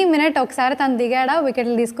ఎనీ మినిట్ ఒకసారి తను దిగాడా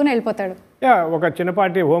వికెట్లు తీసుకుని వెళ్ళిపోతాడు. ఒక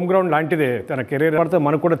చిన్నపాటి హోమ్ గ్రౌండ్ లాంటిదే తన కెరీర్ పడితే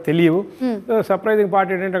మనకు కూడా తెలియవు. సర్ప్రైజింగ్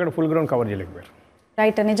పార్ట్ ఏంటంటే అక్కడ ఫుల్ గ్రౌండ్ కవర్ చేయలేకపోయారు.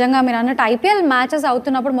 రైట్, నిజంగా మీరు అన్నట్టు ఐపీఎల్ మ్యాచెస్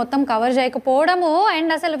అవుతున్నప్పుడు మొత్తం కవర్ చేయకపోవడము.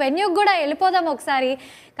 అండ్ అసలు వెన్యూకి కూడా వెళ్ళిపోదాం ఒకసారి.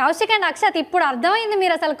 కౌశిక్ అండ్ అక్షత్, ఇప్పుడు అర్థమైంది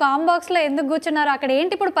మీరు అసలు కాంబాక్స్లో ఎందుకు కూర్చున్నారు. అక్కడ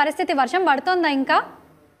ఏంటి ఇప్పుడు పరిస్థితి? వర్షం పడుతుందా ఇంకా?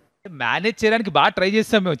 మేనేజ్ చేయడానికి బాగా ట్రై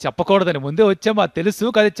చేస్తాం మేము, చెప్పకూడదని ముందే వచ్చాం, అది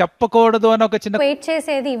తెలుసు కానీ చెప్పకూడదు అని ఒక చిన్న వెయిట్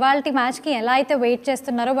చేసేది ఇవాల్టి మ్యాచ్కి ఎలా అయితే వెయిట్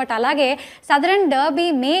చేస్తున్నారో, బట్ అలాగే సదరన్ డర్బీ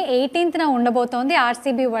May 18th ఉండబోతోంది,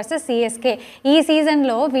 ఆర్సీబీ వర్సెస్ సిఎస్కే. ఈ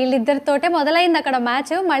సీజన్లో వీళ్ళిద్దరితోటే మొదలైంది అక్కడ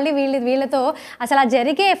మ్యాచ్, మళ్ళీ వీళ్ళతో అసలు ఆ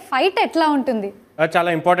జరిగే ఫైట్ ఎట్లా ఉంటుంది? చాలా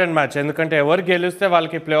ఇంపార్టెంట్ మ్యాచ్, ఎందుకంటే ఎవరు గెలిస్తే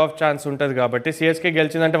వాళ్ళకి ప్లే ఆఫ్ ఛాన్స్ ఉంటుంది కాబట్టి. సిఎస్కే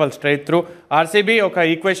గెలిచిందంటే వాళ్ళు స్ట్రైట్ త్రూ. ఆర్సీబీ ఒక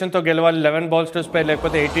ఈక్వేషన్తో గెలవాలి, 11 balls to spare,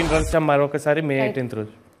 లేకపోతే 18 runs మరొకసారి May 18th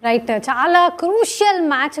రోజు. రైట్, చాలా క్రూషియల్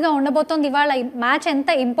మ్యాచ్గా ఉండబోతోంది. ఇవాళ మ్యాచ్ ఎంత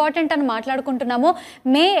ఇంపార్టెంట్ అని మాట్లాడుకుంటున్నామో,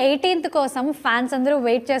 May 18th కోసం ఫ్యాన్స్ అందరూ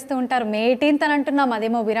వెయిట్ చేస్తూ ఉంటారు. May 18th అని అంటున్నాం,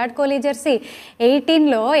 అదేమో Virat Kohli Jersey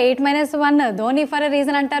 18లో 8-1 Dhoni for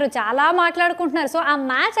reason అంటారు, చాలా మాట్లాడుకుంటున్నారు. సో ఆ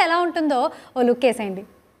మ్యాచ్ ఎలా ఉంటుందో ఓ లుక్ వేసేయండి.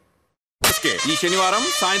 ఈ శనివారం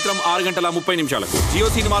సాయంత్రం 6:30 జియో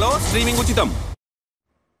సినిమాలో స్ట్రీమింగ్ ఉచితం.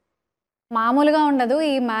 మామూలుగా ఉండదు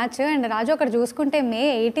ఈ మ్యాచ్. అండ్ రాజు అక్కడ చూసుకుంటే May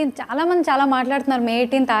 18th చాలా మంది చాలా మాట్లాడుతున్నారు, May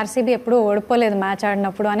 18th ఆర్సీబీ ఎప్పుడు ఓడిపోలేదు మ్యాచ్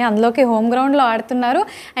ఆడినప్పుడు అని, అందులోకి హోమ్ గ్రౌండ్లో ఆడుతున్నారు.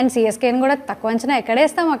 అండ్ సిఎస్కేని కూడా తక్కువ అంచనా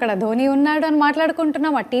ఎక్కడేస్తాం, అక్కడ ధోని ఉన్నాడు అని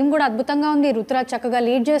మాట్లాడుకుంటున్నాం. ఆ టీం కూడా అద్భుతంగా ఉంది, రుతురాజ్ చక్కగా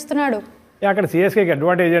లీడ్ చేస్తున్నాడు. అక్కడ సిఎస్కేకి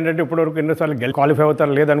అడ్వాంటేజ్ ఏంటంటే ఇప్పటివరకు ఎన్నోసార్లు క్వాలిఫై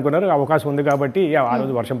అవుతారు లేదనుకున్నారు, అవకాశం ఉంది కాబట్టి ఆ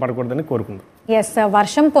రోజు వర్షం పడకూడదని కోరుకుంది. ఎస్,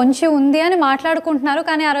 వర్షం పొంచి ఉంది అని మాట్లాడుకుంటున్నారు,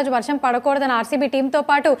 కానీ ఆ రోజు వర్షం పడకూడదని ఆర్సీబీ టీంతో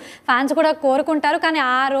పాటు ఫ్యాన్స్ కూడా కోరుకుంటారు. కానీ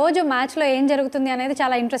ఆ రోజు మ్యాచ్లో ఏం జరుగుతుంది అనేది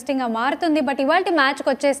చాలా ఇంట్రెస్టింగ్గా మారుతుంది. బట్ ఇవాళ మ్యాచ్కి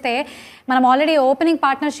వచ్చేస్తే మనం ఆల్రెడీ ఓపెనింగ్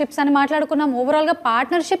పార్ట్నర్షిప్స్ అని మాట్లాడుకున్నాం. ఓవరాల్గా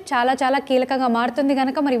పార్ట్నర్షిప్ చాలా చాలా కీలకంగా మారుతుంది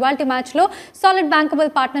కనుక మరి ఇవాళ మ్యాచ్లో solid bankable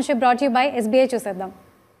partnership brought you by SBI చూసేద్దాం.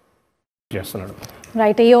 చేస్తున్నాడు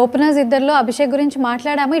రైట్, ఈ ఓపెనర్స్ ఇద్దరిలో అభిషేక్ గురించి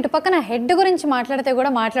మాట్లాడాము, ఇటు పక్కన హెడ్ గురించి మాట్లాడితే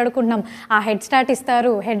కూడా మాట్లాడుకుంటున్నాం. ఆ హెడ్ స్టార్ట్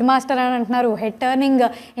ఇస్తారు, హెడ్ మాస్టర్ అని అంటున్నారు, హెడ్ టర్నింగ్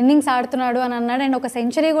ఇన్నింగ్స్ ఆడుతున్నాడు అని అన్నాడు. అండ్ ఒక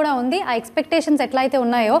సెంచరీ కూడా ఉంది. ఆ ఎక్స్పెక్టేషన్స్ ఎట్లా అయితే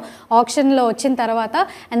ఉన్నాయో ఆప్షన్లో వచ్చిన తర్వాత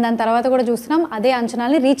అండ్ దాని తర్వాత కూడా చూస్తున్నాం అదే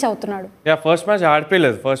అంచనాల్ని రీచ్ అవుతున్నాడు. ఫస్ట్ మ్యాచ్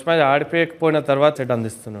ఆడిపోయలేదు, ఫస్ట్ మ్యాచ్ ఆడిపోయకపోయిన తర్వాత సెట్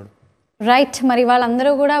అందిస్తున్నాడు. రైట్, మరి వాళ్ళందరూ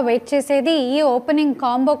కూడా వెయిట్ చేసేది ఈ ఓపెనింగ్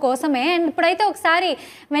కాంబో కోసమే. అండ్ ఇప్పుడైతే ఒకసారి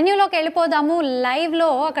వెన్యూలోకి వెళ్ళిపోదాము. లైవ్లో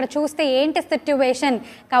అక్కడ చూస్తే ఏంటి సిట్యువేషన్,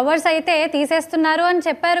 కవర్స్ అయితే తీసేస్తున్నారు అని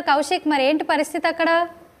చెప్పారు కౌశిక్, మరి ఏంటి పరిస్థితి అక్కడ?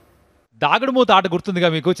 దాగుడు మూత ఆట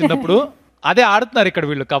గుర్తుందిగా మీకు చిన్నప్పుడు, అదే ఆడుతున్నారు ఇక్కడ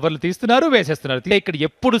వీళ్ళు, కవర్లు తీస్తున్నారు వేసేస్తున్నారు. ఇక్కడ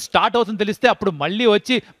ఎప్పుడు స్టార్ట్ అవుతుంది తెలిస్తే అప్పుడు మళ్ళీ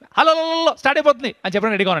వచ్చి హలో స్టార్ట్ అయిపోతుంది అని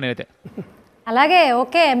చెప్పడం రెడీగా ఉన్నాను నేనైతే. అలాగే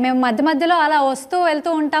ఓకే, మేము మధ్య మధ్యలో అలా వస్తూ వెళ్తూ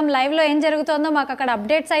ఉంటాం, లైవ్లో ఏం జరుగుతుందో మాకు అక్కడ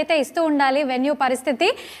అప్డేట్స్ అయితే ఇస్తూ ఉండాలి వెన్యూ పరిస్థితి.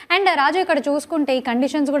 అండ్ రాజు ఇక్కడ చూసుకుంటే ఈ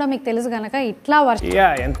కండిషన్స్ కూడా మీకు తెలుసు కనుక ఇట్లా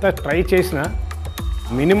ఎంత ట్రై చేసినా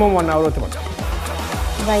మినిమం 1 hour అవుతుంది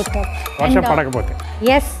రైట్ వర్షం పడకపోతే.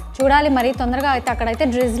 ఎస్, చూడాలి మరి తొందరగా అయితే. అక్కడైతే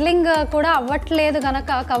డ్రిజ్లింగ్ కూడా అవ్వట్లేదు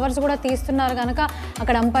కనుక కవర్స్ కూడా తీస్తున్నారు కనుక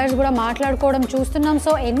అక్కడ అంపైర్స్ కూడా మాట్లాడుకోవడం చూస్తున్నాం.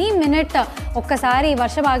 సో ఎనీ మినిట్ ఒక్కసారి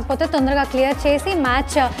వర్షం ఆగిపోతే తొందరగా క్లియర్ చేసి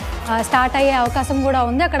మ్యాచ్ స్టార్ట్ అయ్యే అవకాశం కూడా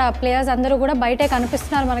ఉంది. అక్కడ ప్లేయర్స్ అందరూ కూడా బయటే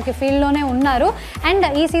కనిపిస్తున్నారు, మనకి ఫీల్డ్లోనే ఉన్నారు. అండ్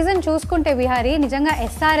ఈ సీజన్ చూసుకుంటే విహారీ నిజంగా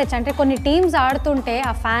ఎస్ఆర్హెచ్ అంటే కొన్ని టీమ్స్ ఆడుతుంటే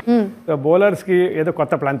ఆ ఫ్యాన్ బౌలర్స్కి ఏదో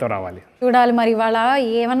కొత్త ప్లాన్తో రావాలి. చూడాలి మరి ఇవాళ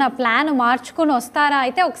ఏమన్నా ప్లాన్ మార్చుకుని వస్తారా.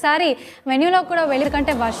 అయితే ఒకసారి వెన్యూలో కూడా వెళ్ళి,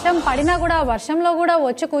 ఎందుకంటే వర్షం పడినా కూడా వర్షంలో కూడా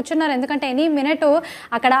వచ్చి కూర్చున్నారు. ఎందుకంటే ఎనీ మినిట్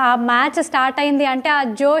అక్కడ ఆ మ్యాచ్ స్టార్ట్ అయింది అంటే ఆ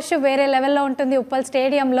జోష్ వేరే లెవెల్లో ఉంటుంది ఉప్పల్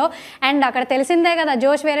స్టేడియంలో. అండ్ అక్కడ తెలిసిందే కదా,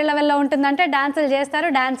 జోష్ వేరే లెవెల్లో ఉంటుందంటే డాన్సులు చేస్తారు,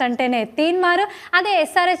 డాన్స్ అంటేనే తీన్మారు. అదే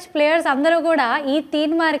ఎస్ఆర్హెచ్ ప్లేయర్స్ అందరూ కూడా ఈ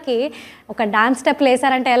తీన్మార్కి ఒక డాన్స్ స్టెప్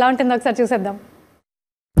వేసారంటే ఎలా ఉంటుందో ఒకసారి చూసేద్దాం.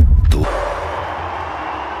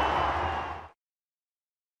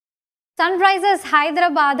 సన్ రైజర్స్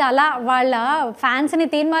హైదరాబాద్ అలా వాళ్ళ ఫ్యాన్స్ని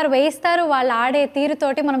తీన్మారు వేయిస్తారు, వాళ్ళు ఆడే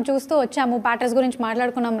తీరుతోటి మనం చూస్తూ వచ్చాము. బ్యాటర్స్ గురించి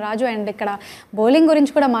మాట్లాడుకున్నాం రాజు, అండ్ ఇక్కడ బౌలింగ్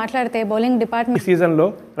గురించి కూడా మాట్లాడితే బౌలింగ్ డిపార్ట్మెంట్ సీజన్లో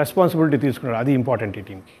రెస్పాన్సిబిలిటీ తీసుకున్నారు, అది ఇంపార్టెంట్ ఈ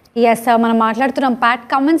టీంకి. ఎస్, మనం మాట్లాడుతున్నాం ప్యాట్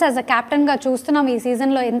కమిన్స్ యాజ్ అ కెప్టెన్గా చూస్తున్నాం ఈ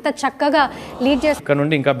సీజన్లో ఎంత చక్కగా లీడ్ చేస్తారు. ఇక్కడ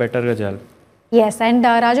నుండి ఇంకా బెటర్గా చేయాలి. ఎస్, అండ్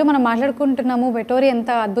రాజు మనం మాట్లాడుకుంటున్నాము వెటోరీ ఎంత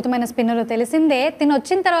అద్భుతమైన స్పిన్నర్ తెలిసిందే. తిను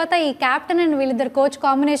వచ్చిన తర్వాత ఈ క్యాప్టెన్ అండ్ వీళ్ళిద్దరు కోచ్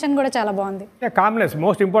కాంబినేషన్ కూడా చాలా బాగుంది. కామ్నెస్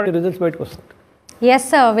మోస్ట్ ఇంపార్టెంట్, రిజల్ట్స్ బయటకు వస్తుంది.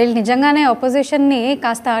 ఎస్, వీళ్ళు నిజంగానే అపోజిషన్ని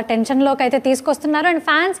కాస్త టెన్షన్లోకి అయితే తీసుకొస్తున్నారు. అండ్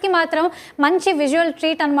ఫ్యాన్స్కి మాత్రం మంచి విజువల్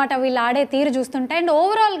ట్రీట్ అనమాట వీళ్ళు ఆడే తీరు చూస్తుంటే. అండ్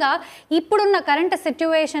ఓవరాల్గా ఇప్పుడున్న కరెంట్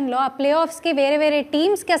సిచ్యువేషన్లో ఆ ప్లే ఆఫ్స్కి వేరే వేరే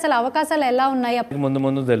టీమ్స్కి అసలు అవకాశాలు ఎలా ఉన్నాయి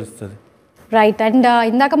ముందు తెలుస్తుంది. రైట్, అండ్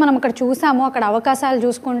ఇందాక మనం అక్కడ చూసాము, అక్కడ అవకాశాలు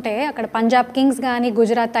చూసుకుంటే అక్కడ పంజాబ్ కింగ్స్ కానీ,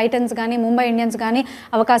 గుజరాత్ టైటన్స్ కానీ, ముంబై ఇండియన్స్ కానీ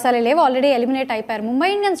అవకాశాలు లేవు, ఆల్రెడీ ఎలిమినేట్ అయిపోయారు. ముంబై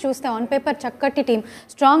ఇండియన్స్ చూస్తే ఆన్ పేపర్ చక్కటి టీం,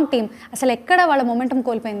 స్ట్రాంగ్ టీం, అసలు ఎక్కడ వాళ్ళ మొమెంటం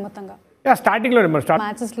కోల్పోయింది మొత్తంగా. స్టార్టింగ్లో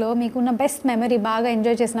మ్యాచెస్లో మీకున్న బెస్ట్ మెమరీ, బాగా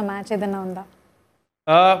ఎంజాయ్ చేసిన మ్యాచ్ ఏదైనా ఉందా?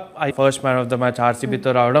 First man of the match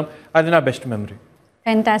ఆర్సీబీతో రావడం, అది నా బెస్ట్ మెమరీ.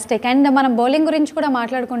 ఫెంటాస్టిక్. అండ్ మనం బౌలింగ్ గురించి కూడా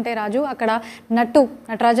మాట్లాడుకుంటే రాజు, అక్కడ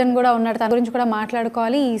నటరాజన్ కూడా ఉన్నాడు, తన గురించి కూడా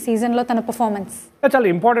మాట్లాడుకోవాలి. ఈ సీజన్లో తన పర్ఫార్మెన్స్ చాలా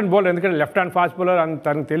ఇంపార్టెంట్ బౌలర్, ఎందుకంటే లెఫ్ట్ హ్యాండ్ ఫాస్ట్ బౌలర్ అని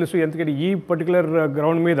తనకు తెలుసు. ఎందుకంటే ఈ పర్టికులర్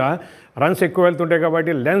గ్రౌండ్ మీద రన్స్ ఎక్కువ వెళ్తుంటాయి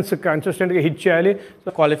కాబట్టి లెన్స్ కన్సిస్టెంట్గా హిట్ చేయాలి.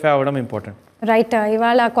 సో క్వాలిఫై అవ్వడం ఇంపార్టెంట్. రైట్,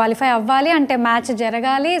 ఇవాళ క్వాలిఫై అవ్వాలి అంటే మ్యాచ్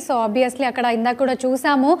జరగాలి. సో ఆబ్వియస్లీ అక్కడ ఇందాక కూడా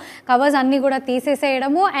చూసాము కవర్స్ అన్నీ కూడా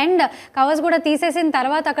తీసేసేయడము. అండ్ కవర్స్ కూడా తీసేసిన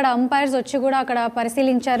తర్వాత అక్కడ అంపైర్స్ వచ్చి కూడా అక్కడ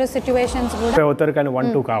పరిశీలించారు సిచ్యువేషన్స్ కూడా అవుతారు, కానీ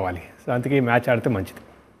 1-2 కావాలి. సో అందుకే ఈ మ్యాచ్ ఆడితే మంచిది.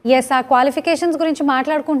 ఎస్, ఆ క్వాలిఫికేషన్స్ గురించి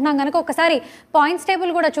మాట్లాడుకుంటున్నాం కనుక ఒకసారి పాయింట్స్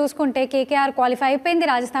టేబుల్ కూడా చూసుకుంటే కేకేఆర్ క్వాలిఫై అయిపోయింది,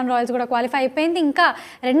 రాజస్థాన్ రాయల్స్ కూడా క్వాలిఫై అయిపోయింది. ఇంకా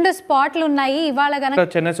 2 స్పాట్లు ఉన్నాయి. ఇవాళ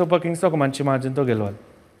కనుక చెన్నై సూపర్ కింగ్స్ ఒక మంచి మార్జిన్తో గెలవాలి.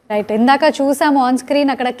 రైట్, ఇందాక చూసాము ఆన్ స్క్రీన్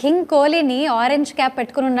అక్కడ కింగ్ కోహ్లీని ఆరెంజ్ క్యాప్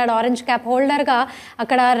పెట్టుకుని ఉన్నాడు. ఆరెంజ్ క్యాప్ హోల్డర్గా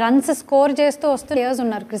అక్కడ రన్స్ స్కోర్ చేస్తూ వస్తూ ప్లేయర్స్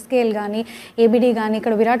ఉన్నారు. క్రిస్ గేల్ కానీ ఏబిడి కానీ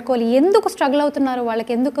ఇక్కడ విరాట్ కోహ్లీ ఎందుకు స్ట్రగుల్ అవుతున్నారు,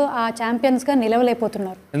 వాళ్ళకి ఎందుకు ఆ ఛాంపియన్స్గా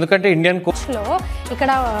నిలవలేకపోతున్నారు? ఎందుకంటే ఇండియన్ కోచ్లో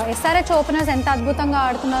ఇక్కడ ఎస్ఆర్హెచ్ ఓపెనర్స్ ఎంత అద్భుతంగా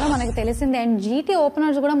ఆడుతున్నారో మనకు తెలిసింది. అండ్ జీటీ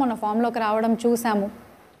ఓపెనర్స్ కూడా మొన్న ఫామ్లోకి రావడం చూసాము.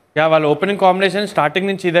 వాళ్ళ ఓపెనింగ్ కాంబినేషన్ స్టార్టింగ్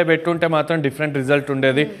నుంచి ఇదే పెట్టుంటే మాత్రం డిఫరెంట్ రిజల్ట్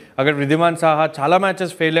ఉండేది. అక్కడ వృద్ధిమాన్ సాహా చాలా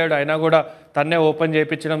మ్యాచెస్ ఫెయిల్ అయ్యాడు, అయినా కూడా తన్నే ఓపెన్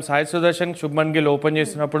చేయించడం. సాయి సుదర్శన్, శుభ్మన్ గిల్ ఓపెన్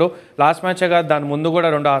చేసినప్పుడు లాస్ట్ మ్యాచే కాదు దాని ముందు కూడా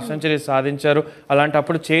 2 హాఫ్ సెంచరీస్ సాధించారు.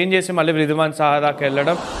 అలాంటప్పుడు చేంజ్ చేసి మళ్ళీ వృద్ధిమాన్ సాహా దాకా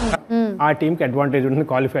వెళ్ళడం ఆ టీంకి అడ్వాంటేజ్ ఉంటుంది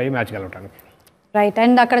క్వాలిఫై అయ్యి మ్యాచ్ గెలవడానికి. రైట్,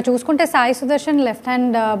 అండ్ అక్కడ చూసుకుంటే Sai Sudarshan left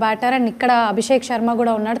hand batter and ఇక్కడ అభిషేక్ శర్మ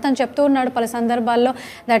కూడా ఉన్నాడు. తను చెప్తూ ఉన్నాడు పలు సందర్భాల్లో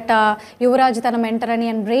దట్ యువరాజ్ తన మెంటర్ అని,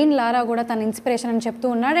 అండ్ బ్రెయిన్ లారా కూడా తన ఇన్స్పిరేషన్ అని చెప్తూ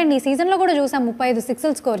ఉన్నాడు. అండ్ ఈ సీజన్లో కూడా చూసాం 35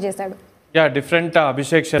 సిక్స్లు స్కోర్ చేశాడు. డిఫరెంట్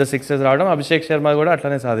అభిషేక్ శర్మ 6 రావడం, అభిషేక్ శర్మ కూడా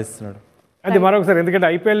అట్లనే సాధిస్తున్నాడు. అది మరొకసారి, ఎందుకంటే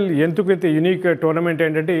ఐపీఎల్ ఎందుకు యూనిక్ టోర్నమెంట్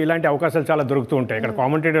ఏంటంటే ఇలాంటి అవకాశాలు చాలా దొరుకుతూ ఉంటాయి. ఇక్కడ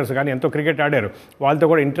కామెంటేటర్స్ కానీ ఎంతో క్రికెట్ ఆడారు, వాళ్ళతో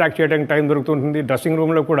కూడా ఇంటరాక్ట్ చేయడానికి టైం దొరుకుతుంటుంది. డ్రెస్సింగ్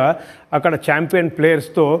రూమ్లో కూడా అక్కడ ఛాంపియన్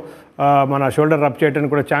ప్లేయర్స్తో మన షోల్డర్ రబ్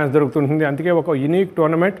చేయడానికి కూడా ఛాన్స్ దొరుకుతుంటుంది. అందుకే ఒక యూనిక్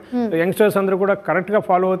టోర్నమెంట్. యంగ్స్టర్స్ అందరూ కూడా కరెక్ట్గా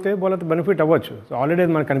ఫాలో అవుతే వాళ్ళతో బెనిఫిట్ అవ్వచ్చు. సో ఆల్రెడీ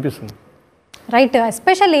అది మనకు కనిపిస్తుంది. రైట్,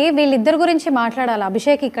 ఎస్పెషల్లీ వీళ్ళిద్దరు గురించి మాట్లాడాలి.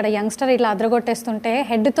 అభిషేక్ ఇక్కడ యంగ్స్టర్ ఇట్లా అద్రగొట్టేస్తుంటే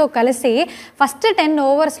హెడ్తో కలిసి ఫస్ట్ 10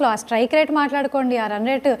 ఓవర్స్లో ఆ స్ట్రైక్ రేట్ మాట్లాడుకోండి, ఆ రన్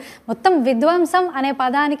రేట్ మొత్తం విధ్వంసం అనే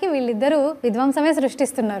పదానికి వీళ్ళిద్దరూ విధ్వంసమే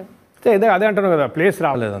సృష్టిస్తున్నారు. అదే అంటున్నాను కదా, ప్లేస్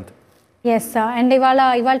రాలేదంతే. ఎస్, అండ్ ఇవాళ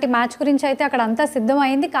మ్యాచ్ గురించి అయితే అక్కడ అంతా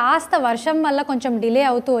సిద్ధమైంది. కాస్త వర్షం వల్ల కొంచెం డిలే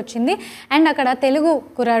అవుతూ వచ్చింది. అండ్ అక్కడ తెలుగు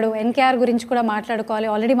కుర్రాడు ఎన్కేఆర్ గురించి కూడా మాట్లాడుకోవాలి.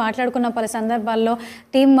 ఆల్రెడీ మాట్లాడుకున్న పలు సందర్భాల్లో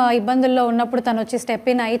టీమ్ ఇబ్బందుల్లో ఉన్నప్పుడు తను వచ్చి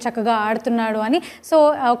స్టెప్ ఇన్ అయ్యి చక్కగా ఆడుతున్నాడు అని. సో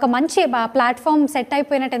ఒక మంచి ప్లాట్ఫామ్ సెట్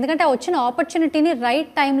అయిపోయినట్టు, ఎందుకంటే వచ్చిన ఆపర్చునిటీని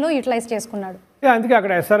రైట్ టైంలో యూటిలైజ్ చేసుకున్నాడు. అందుకే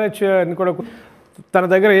అక్కడ ఎస్ఆర్హెచ్ కూడా తన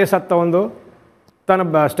దగ్గర ఏ సత్తా ఉందో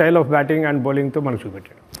తన స్టైల్ ఆఫ్ బ్యాటింగ్ అండ్ బౌలింగ్తో మనకు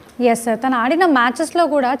చూపెట్టాడు. ఎస్, తను ఆడిన మ్యాచెస్లో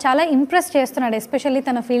కూడా చాలా ఇంప్రెస్ చేస్తున్నాడు. ఎస్పెషల్లీ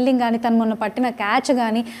తన ఫీల్డింగ్ కానీ, తను మొన్న పట్టిన క్యాచ్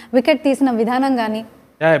కానీ, వికెట్ తీసిన విధానం కానీ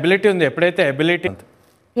ఎబిలిటీ ఉంది. ఎప్పుడైతే ఎబిలిటీ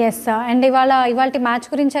ఎస్, అండ్ ఇవాళ మ్యాచ్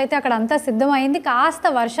గురించి అయితే అక్కడ అంతా సిద్ధమైంది. కాస్త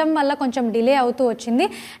వర్షం వల్ల కొంచెం డిలే అవుతూ వచ్చింది.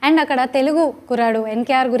 అండ్ అక్కడ తెలుగు కుర్రాడు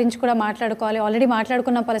ఎన్కేఆర్ గురించి కూడా మాట్లాడుకోవాలి. ఆల్రెడీ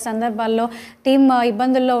మాట్లాడుకున్న పలు సందర్భాల్లో టీమ్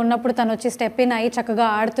ఇబ్బందుల్లో ఉన్నప్పుడు తను వచ్చి స్టెప్ ఇన్ అయ్యి చక్కగా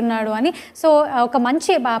ఆడుతున్నాడు అని. సో ఒక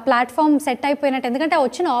మంచి ప్లాట్ఫామ్ సెట్ అయిపోయినట్టు, ఎందుకంటే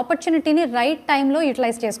వచ్చిన ఆపర్చునిటీని రైట్ టైంలో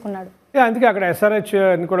యూటిలైజ్ చేసుకున్నాడు. అందుకే అక్కడ ఎస్ఆర్హెచ్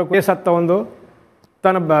కూడా ఏ సత్తా ఉందో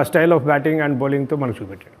తన స్టైల్ ఆఫ్ బ్యాటింగ్ అండ్ బౌలింగ్తో మనకు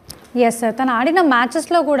చూపెట్టాడు. ఎస్, తను ఆడిన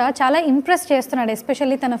మ్యాచెస్లో కూడా చాలా ఇంప్రెస్ చేస్తున్నాడు.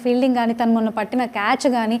 ఎస్పెషల్లీ తన ఫీల్డింగ్ కానీ, తను మొన్న పట్టిన క్యాచ్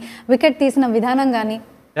కానీ, వికెట్ తీసిన విధానం కానీ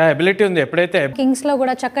ఎబిలిటీ ఉంది. ఎప్పుడైతే కింగ్స్లో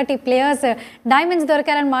కూడా చక్కటి ప్లేయర్స్ డైమండ్స్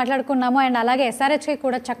దొరికారని మాట్లాడుకున్నాము. అండ్ అలాగే ఎస్ఆర్హెచ్కి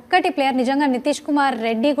కూడా చక్కటి ప్లేయర్ నిజంగా నితీష్ కుమార్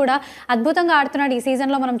రెడ్డి కూడా అద్భుతంగా ఆడుతున్నాడు. ఈ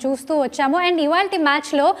సీజన్లో మనం చూస్తూ వచ్చాము. అండ్ ఇవాల్టి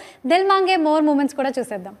మ్యాచ్లో దిల్ మాంగే మోర్ మూమెంట్స్ కూడా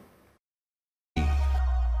చూసేద్దాం.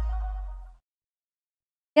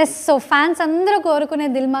 ఎస్, సో ఫ్యాన్స్ అందరూ కోరుకునే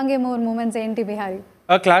దిల్ మాంగే మోర్ మూమెంట్స్ ఏంటి Bihari?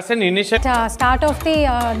 Klaasen initial start of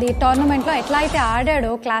the టోర్నమెంట్లో ఎట్లా అయితే ఆడాడో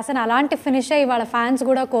క్లాసెన్ అలాంటి ఫినిష్ అయ్యి వాళ్ళ ఫ్యాన్స్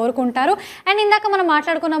కూడా కోరుకుంటారు. అండ్ ఇందాక మనం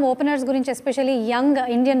మాట్లాడుకున్నాం ఓపెనర్స్ గురించి, especially young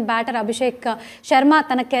Indian batter Abhishek Sharma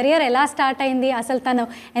తన కెరియర్ ఎలా స్టార్ట్ అయింది, అసలు తను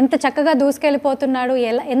ఎంత చక్కగా దూసుకెళ్ళిపోతున్నాడు,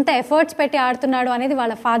 ఎంత ఎఫర్ట్స్ పెట్టి ఆడుతున్నాడు అనేది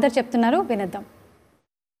వాళ్ళ ఫాదర్ చెప్తున్నారు. వినేద్దాం.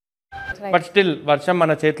 బట్ స్టిల్ వర్షం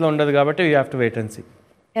మన చేతిలో ఉండదు కాబట్టి we have to wait and see.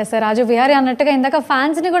 Yes, రాజు విహారీ అన్నట్టుగా ఇందాక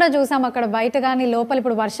ఫ్యాన్స్ని కూడా చూసాం అక్కడ బయట కానీ లోపల.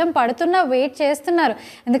 ఇప్పుడు వర్షం పడుతున్నా వెయిట్ చేస్తున్నారు,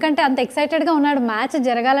 ఎందుకంటే అంత ఎక్సైటెడ్గా ఉన్నాడు. మ్యాచ్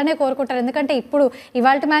జరగాలనే కోరుకుంటారు, ఎందుకంటే ఇప్పుడు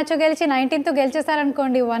ఇవాళ మ్యాచ్ గెలిచి 19th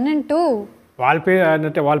గెలిచేసారనుకోండి 1 and 2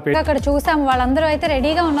 అక్కడ చూసాం. వాళ్ళందరూ అయితే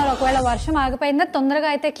రెడీగా ఉన్నారు. ఒకవేళ వర్షం ఆగిపోయిందా తొందరగా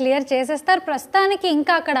అయితే క్లియర్ చేసేస్తారు. ప్రస్తుతానికి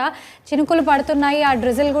ఇంకా అక్కడ చినుకులు పడుతున్నాయి, ఆ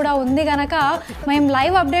డ్రిజిల్ కూడా ఉంది కనుక మేము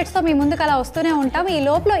లైవ్ అప్డేట్స్తో మీ ముందుకు అలా వస్తూనే ఉంటాం. ఈ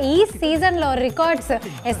లోపల ఈ సీజన్లో రికార్డ్స్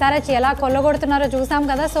ఎస్ఆర్హెచ్ ఎలా కొల్లగొడుతున్నారో చూసాం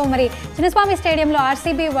కదా. సో మరి చిన్నస్వామి స్టేడియంలో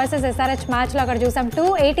ఆర్సీబీ వర్సెస్ ఎస్ఆర్హెచ్ మ్యాచ్లో అక్కడ చూసాం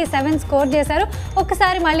 287 స్కోర్ చేశారు.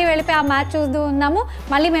 ఒక్కసారి మళ్ళీ వెళ్ళిపోయి ఆ మ్యాచ్ చూస్తూ ఉన్నాము.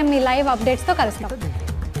 మళ్ళీ మేము మీ లైవ్ అప్డేట్స్తో కలుస్తాం.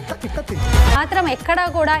 మాత్రం ఎక్కడా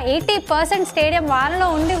కూడా 80% స్టేడియం వాళ్ళలో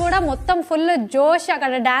ఉండి కూడా మొత్తం ఫుల్ జోష్,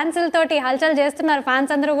 అక్కడ డాన్సులతోటి హల్చల్ చేస్తున్నారు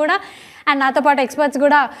ఫ్యాన్స్ అందరూ కూడా. అండ్ నాతో పాటు ఎక్స్పర్ట్స్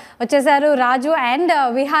కూడా వచ్చేసారు, రాజు అండ్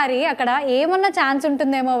విహారీ. అక్కడ ఏమన్నా ఛాన్స్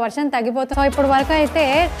ఉంటుందేమో, వర్షం తగ్గిపోతుంది. ఇప్పుడు వరకు అయితే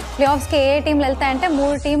ప్లే ఆఫ్స్కి ఏ టీంలు వెళ్తాయంటే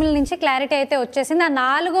 3 టీంల నుంచి క్లారిటీ అయితే వచ్చేసింది. ఆ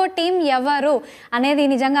 4వ టీం ఎవరు అనేది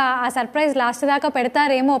నిజంగా ఆ సర్ప్రైజ్ లాస్ట్ దాకా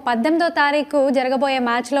పెడతారేమో. 18వ తారీఖు జరగబోయే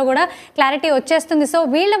మ్యాచ్లో కూడా క్లారిటీ వచ్చేస్తుంది. సో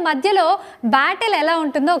వీళ్ళ మధ్యలో బ్యాటిల్ ఎలా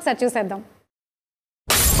ఉంటుందో ఒకసారి చూసేద్దాం.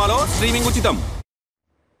 స్ట్రీమింగ్ ఉచితం.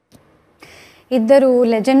 ఇద్దరు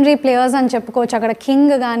లెజెండరీ ప్లేయర్స్ అని చెప్పుకోవచ్చు. అక్కడ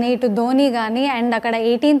కింగ్ కానీ, ఇటు ధోని కానీ, అండ్ అక్కడ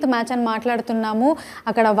 18th మ్యాచ్ అని మాట్లాడుతున్నాము.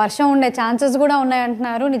 అక్కడ వర్షం ఉండే ఛాన్సెస్ కూడా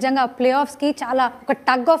ఉన్నాయంటున్నారు. నిజంగా ప్లే ఆఫ్స్కి చాలా ఒక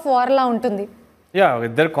టగ్ ఆఫ్ వార్లా ఉంటుంది.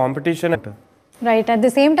 ఇద్దరు competition. Right. At the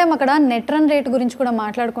same time అక్కడ నెట్ రన్ రేట్ గురించి కూడా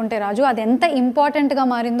మాట్లాడుకుంటే రాజు, అది ఎంత ఇంపార్టెంట్గా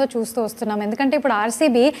మారిందో చూస్తూ వస్తున్నాం. ఎందుకంటే ఇప్పుడు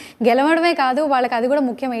ఆర్సీబీ గెలవడమే కాదు, వాళ్ళకి అది కూడా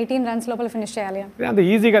ముఖ్యం. 18 రన్స్ లోపల ఫినిష్ చేయాలి. అంత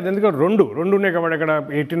ఈజీ కాదు, ఎందుకంటే రెండు ఉన్నాయి కాబట్టి అక్కడ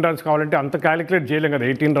 18 రన్స్ కావాలంటే అంత క్యాలిక్యులేట్ చేయలేం కదా.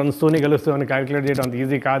 18 రన్స్తోనే గెలుస్తామని క్యాలిక్యులేట్ చేయడం అంత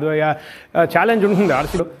ఈజీ కాదు. ఛాలెంజ్ ఉంటుంది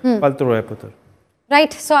ఆర్సీలో, వాళ్ళు త్రూ అయిపోతారు.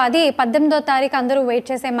 రైట్. సో అది 18వ తారీఖు అందరూ వెయిట్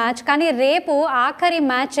చేసే మ్యాచ్. కానీ రేపు ఆఖరి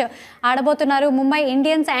match ఆడబోతున్నారు Mumbai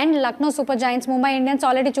Indians and Lucknow super joints. Mumbai Indians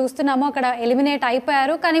already చూస్తున్నాము, అక్కడ ఎలిమినేట్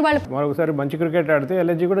అయిపోయారు. కానీ వాళ్ళు మరొకసారి మంచి క్రికెట్ ఆడితే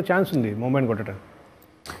ఎల్ఎస్జీ కూడా ఛాన్స్ ఉంది ముంబైని కొట్టడం.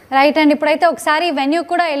 రైట్. అండ్ ఇప్పుడైతే ఒకసారి వెన్యూ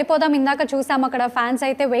కూడా వెళ్ళిపోదాం. ఇందాక చూసాము, అక్కడ ఫ్యాన్స్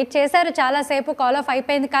అయితే వెయిట్ చేశారు చాలాసేపు. కాల్ ఆఫ్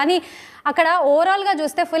అయిపోయింది, కానీ అక్కడ ఓవరాల్గా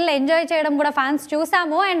చూస్తే ఫుల్ ఎంజాయ్ చేయడం కూడా ఫ్యాన్స్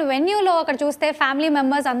చూసాము. అండ్ వెన్యూలో అక్కడ చూస్తే ఫ్యామిలీ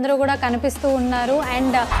మెంబర్స్ అందరూ కూడా కనిపిస్తూ ఉన్నారు.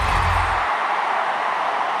 అండ్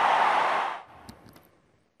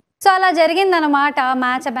సో అలా జరిగిందనమాట.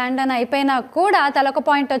 మ్యాచ్ అబాండన్ అయిపోయినా కూడా తలొక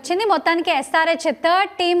పాయింట్ వచ్చింది. మొత్తానికి ఎస్ఆర్హెచ్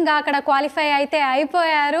 3rd టీమ్గా అక్కడ క్వాలిఫై అయితే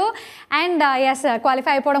అయిపోయారు. అండ్ ఎస్,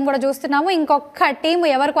 క్వాలిఫై అయిపోవడం కూడా చూస్తున్నాము. ఇంకొక టీం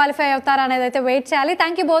ఎవరు క్వాలిఫై అవుతారు అనేది అయితే వెయిట్ చేయాలి.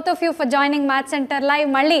 Thank you both of you for joining match centre live.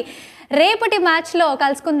 మళ్ళీ రేపటి మ్యాచ్లో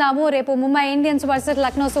కలుసుకుందాము. రేపు Mumbai Indians versus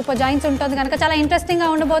Lucknow super joints ఉంటుంది కనుక చాలా ఇంట్రెస్టింగ్గా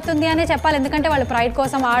ఉండబోతుంది అనే చెప్పాలి. ఎందుకంటే వాళ్ళు ప్రైడ్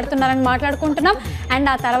కోసం ఆడుతున్నారని మాట్లాడుకుంటున్నాం. అండ్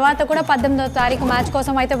ఆ తర్వాత కూడా 18వ తారీఖు మ్యాచ్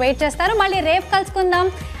కోసం అయితే వెయిట్ చేస్తారు. మళ్ళీ రేపు కలుసుకుందాం.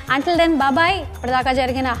 అంటిల్ దెన్ బాబాయ్. ఇప్పటిదాకా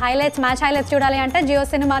జరిగిన మ్యాచ్ హైలైట్స్ చూడాలి అంటే జియో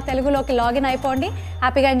సినిమా తెలుగులోకి లాగిన్ అయిపోండి.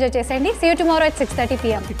 హ్యాపీగా ఎంజాయ్ చేసేయండి. See you tomorrow at 6:30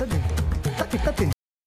 PM.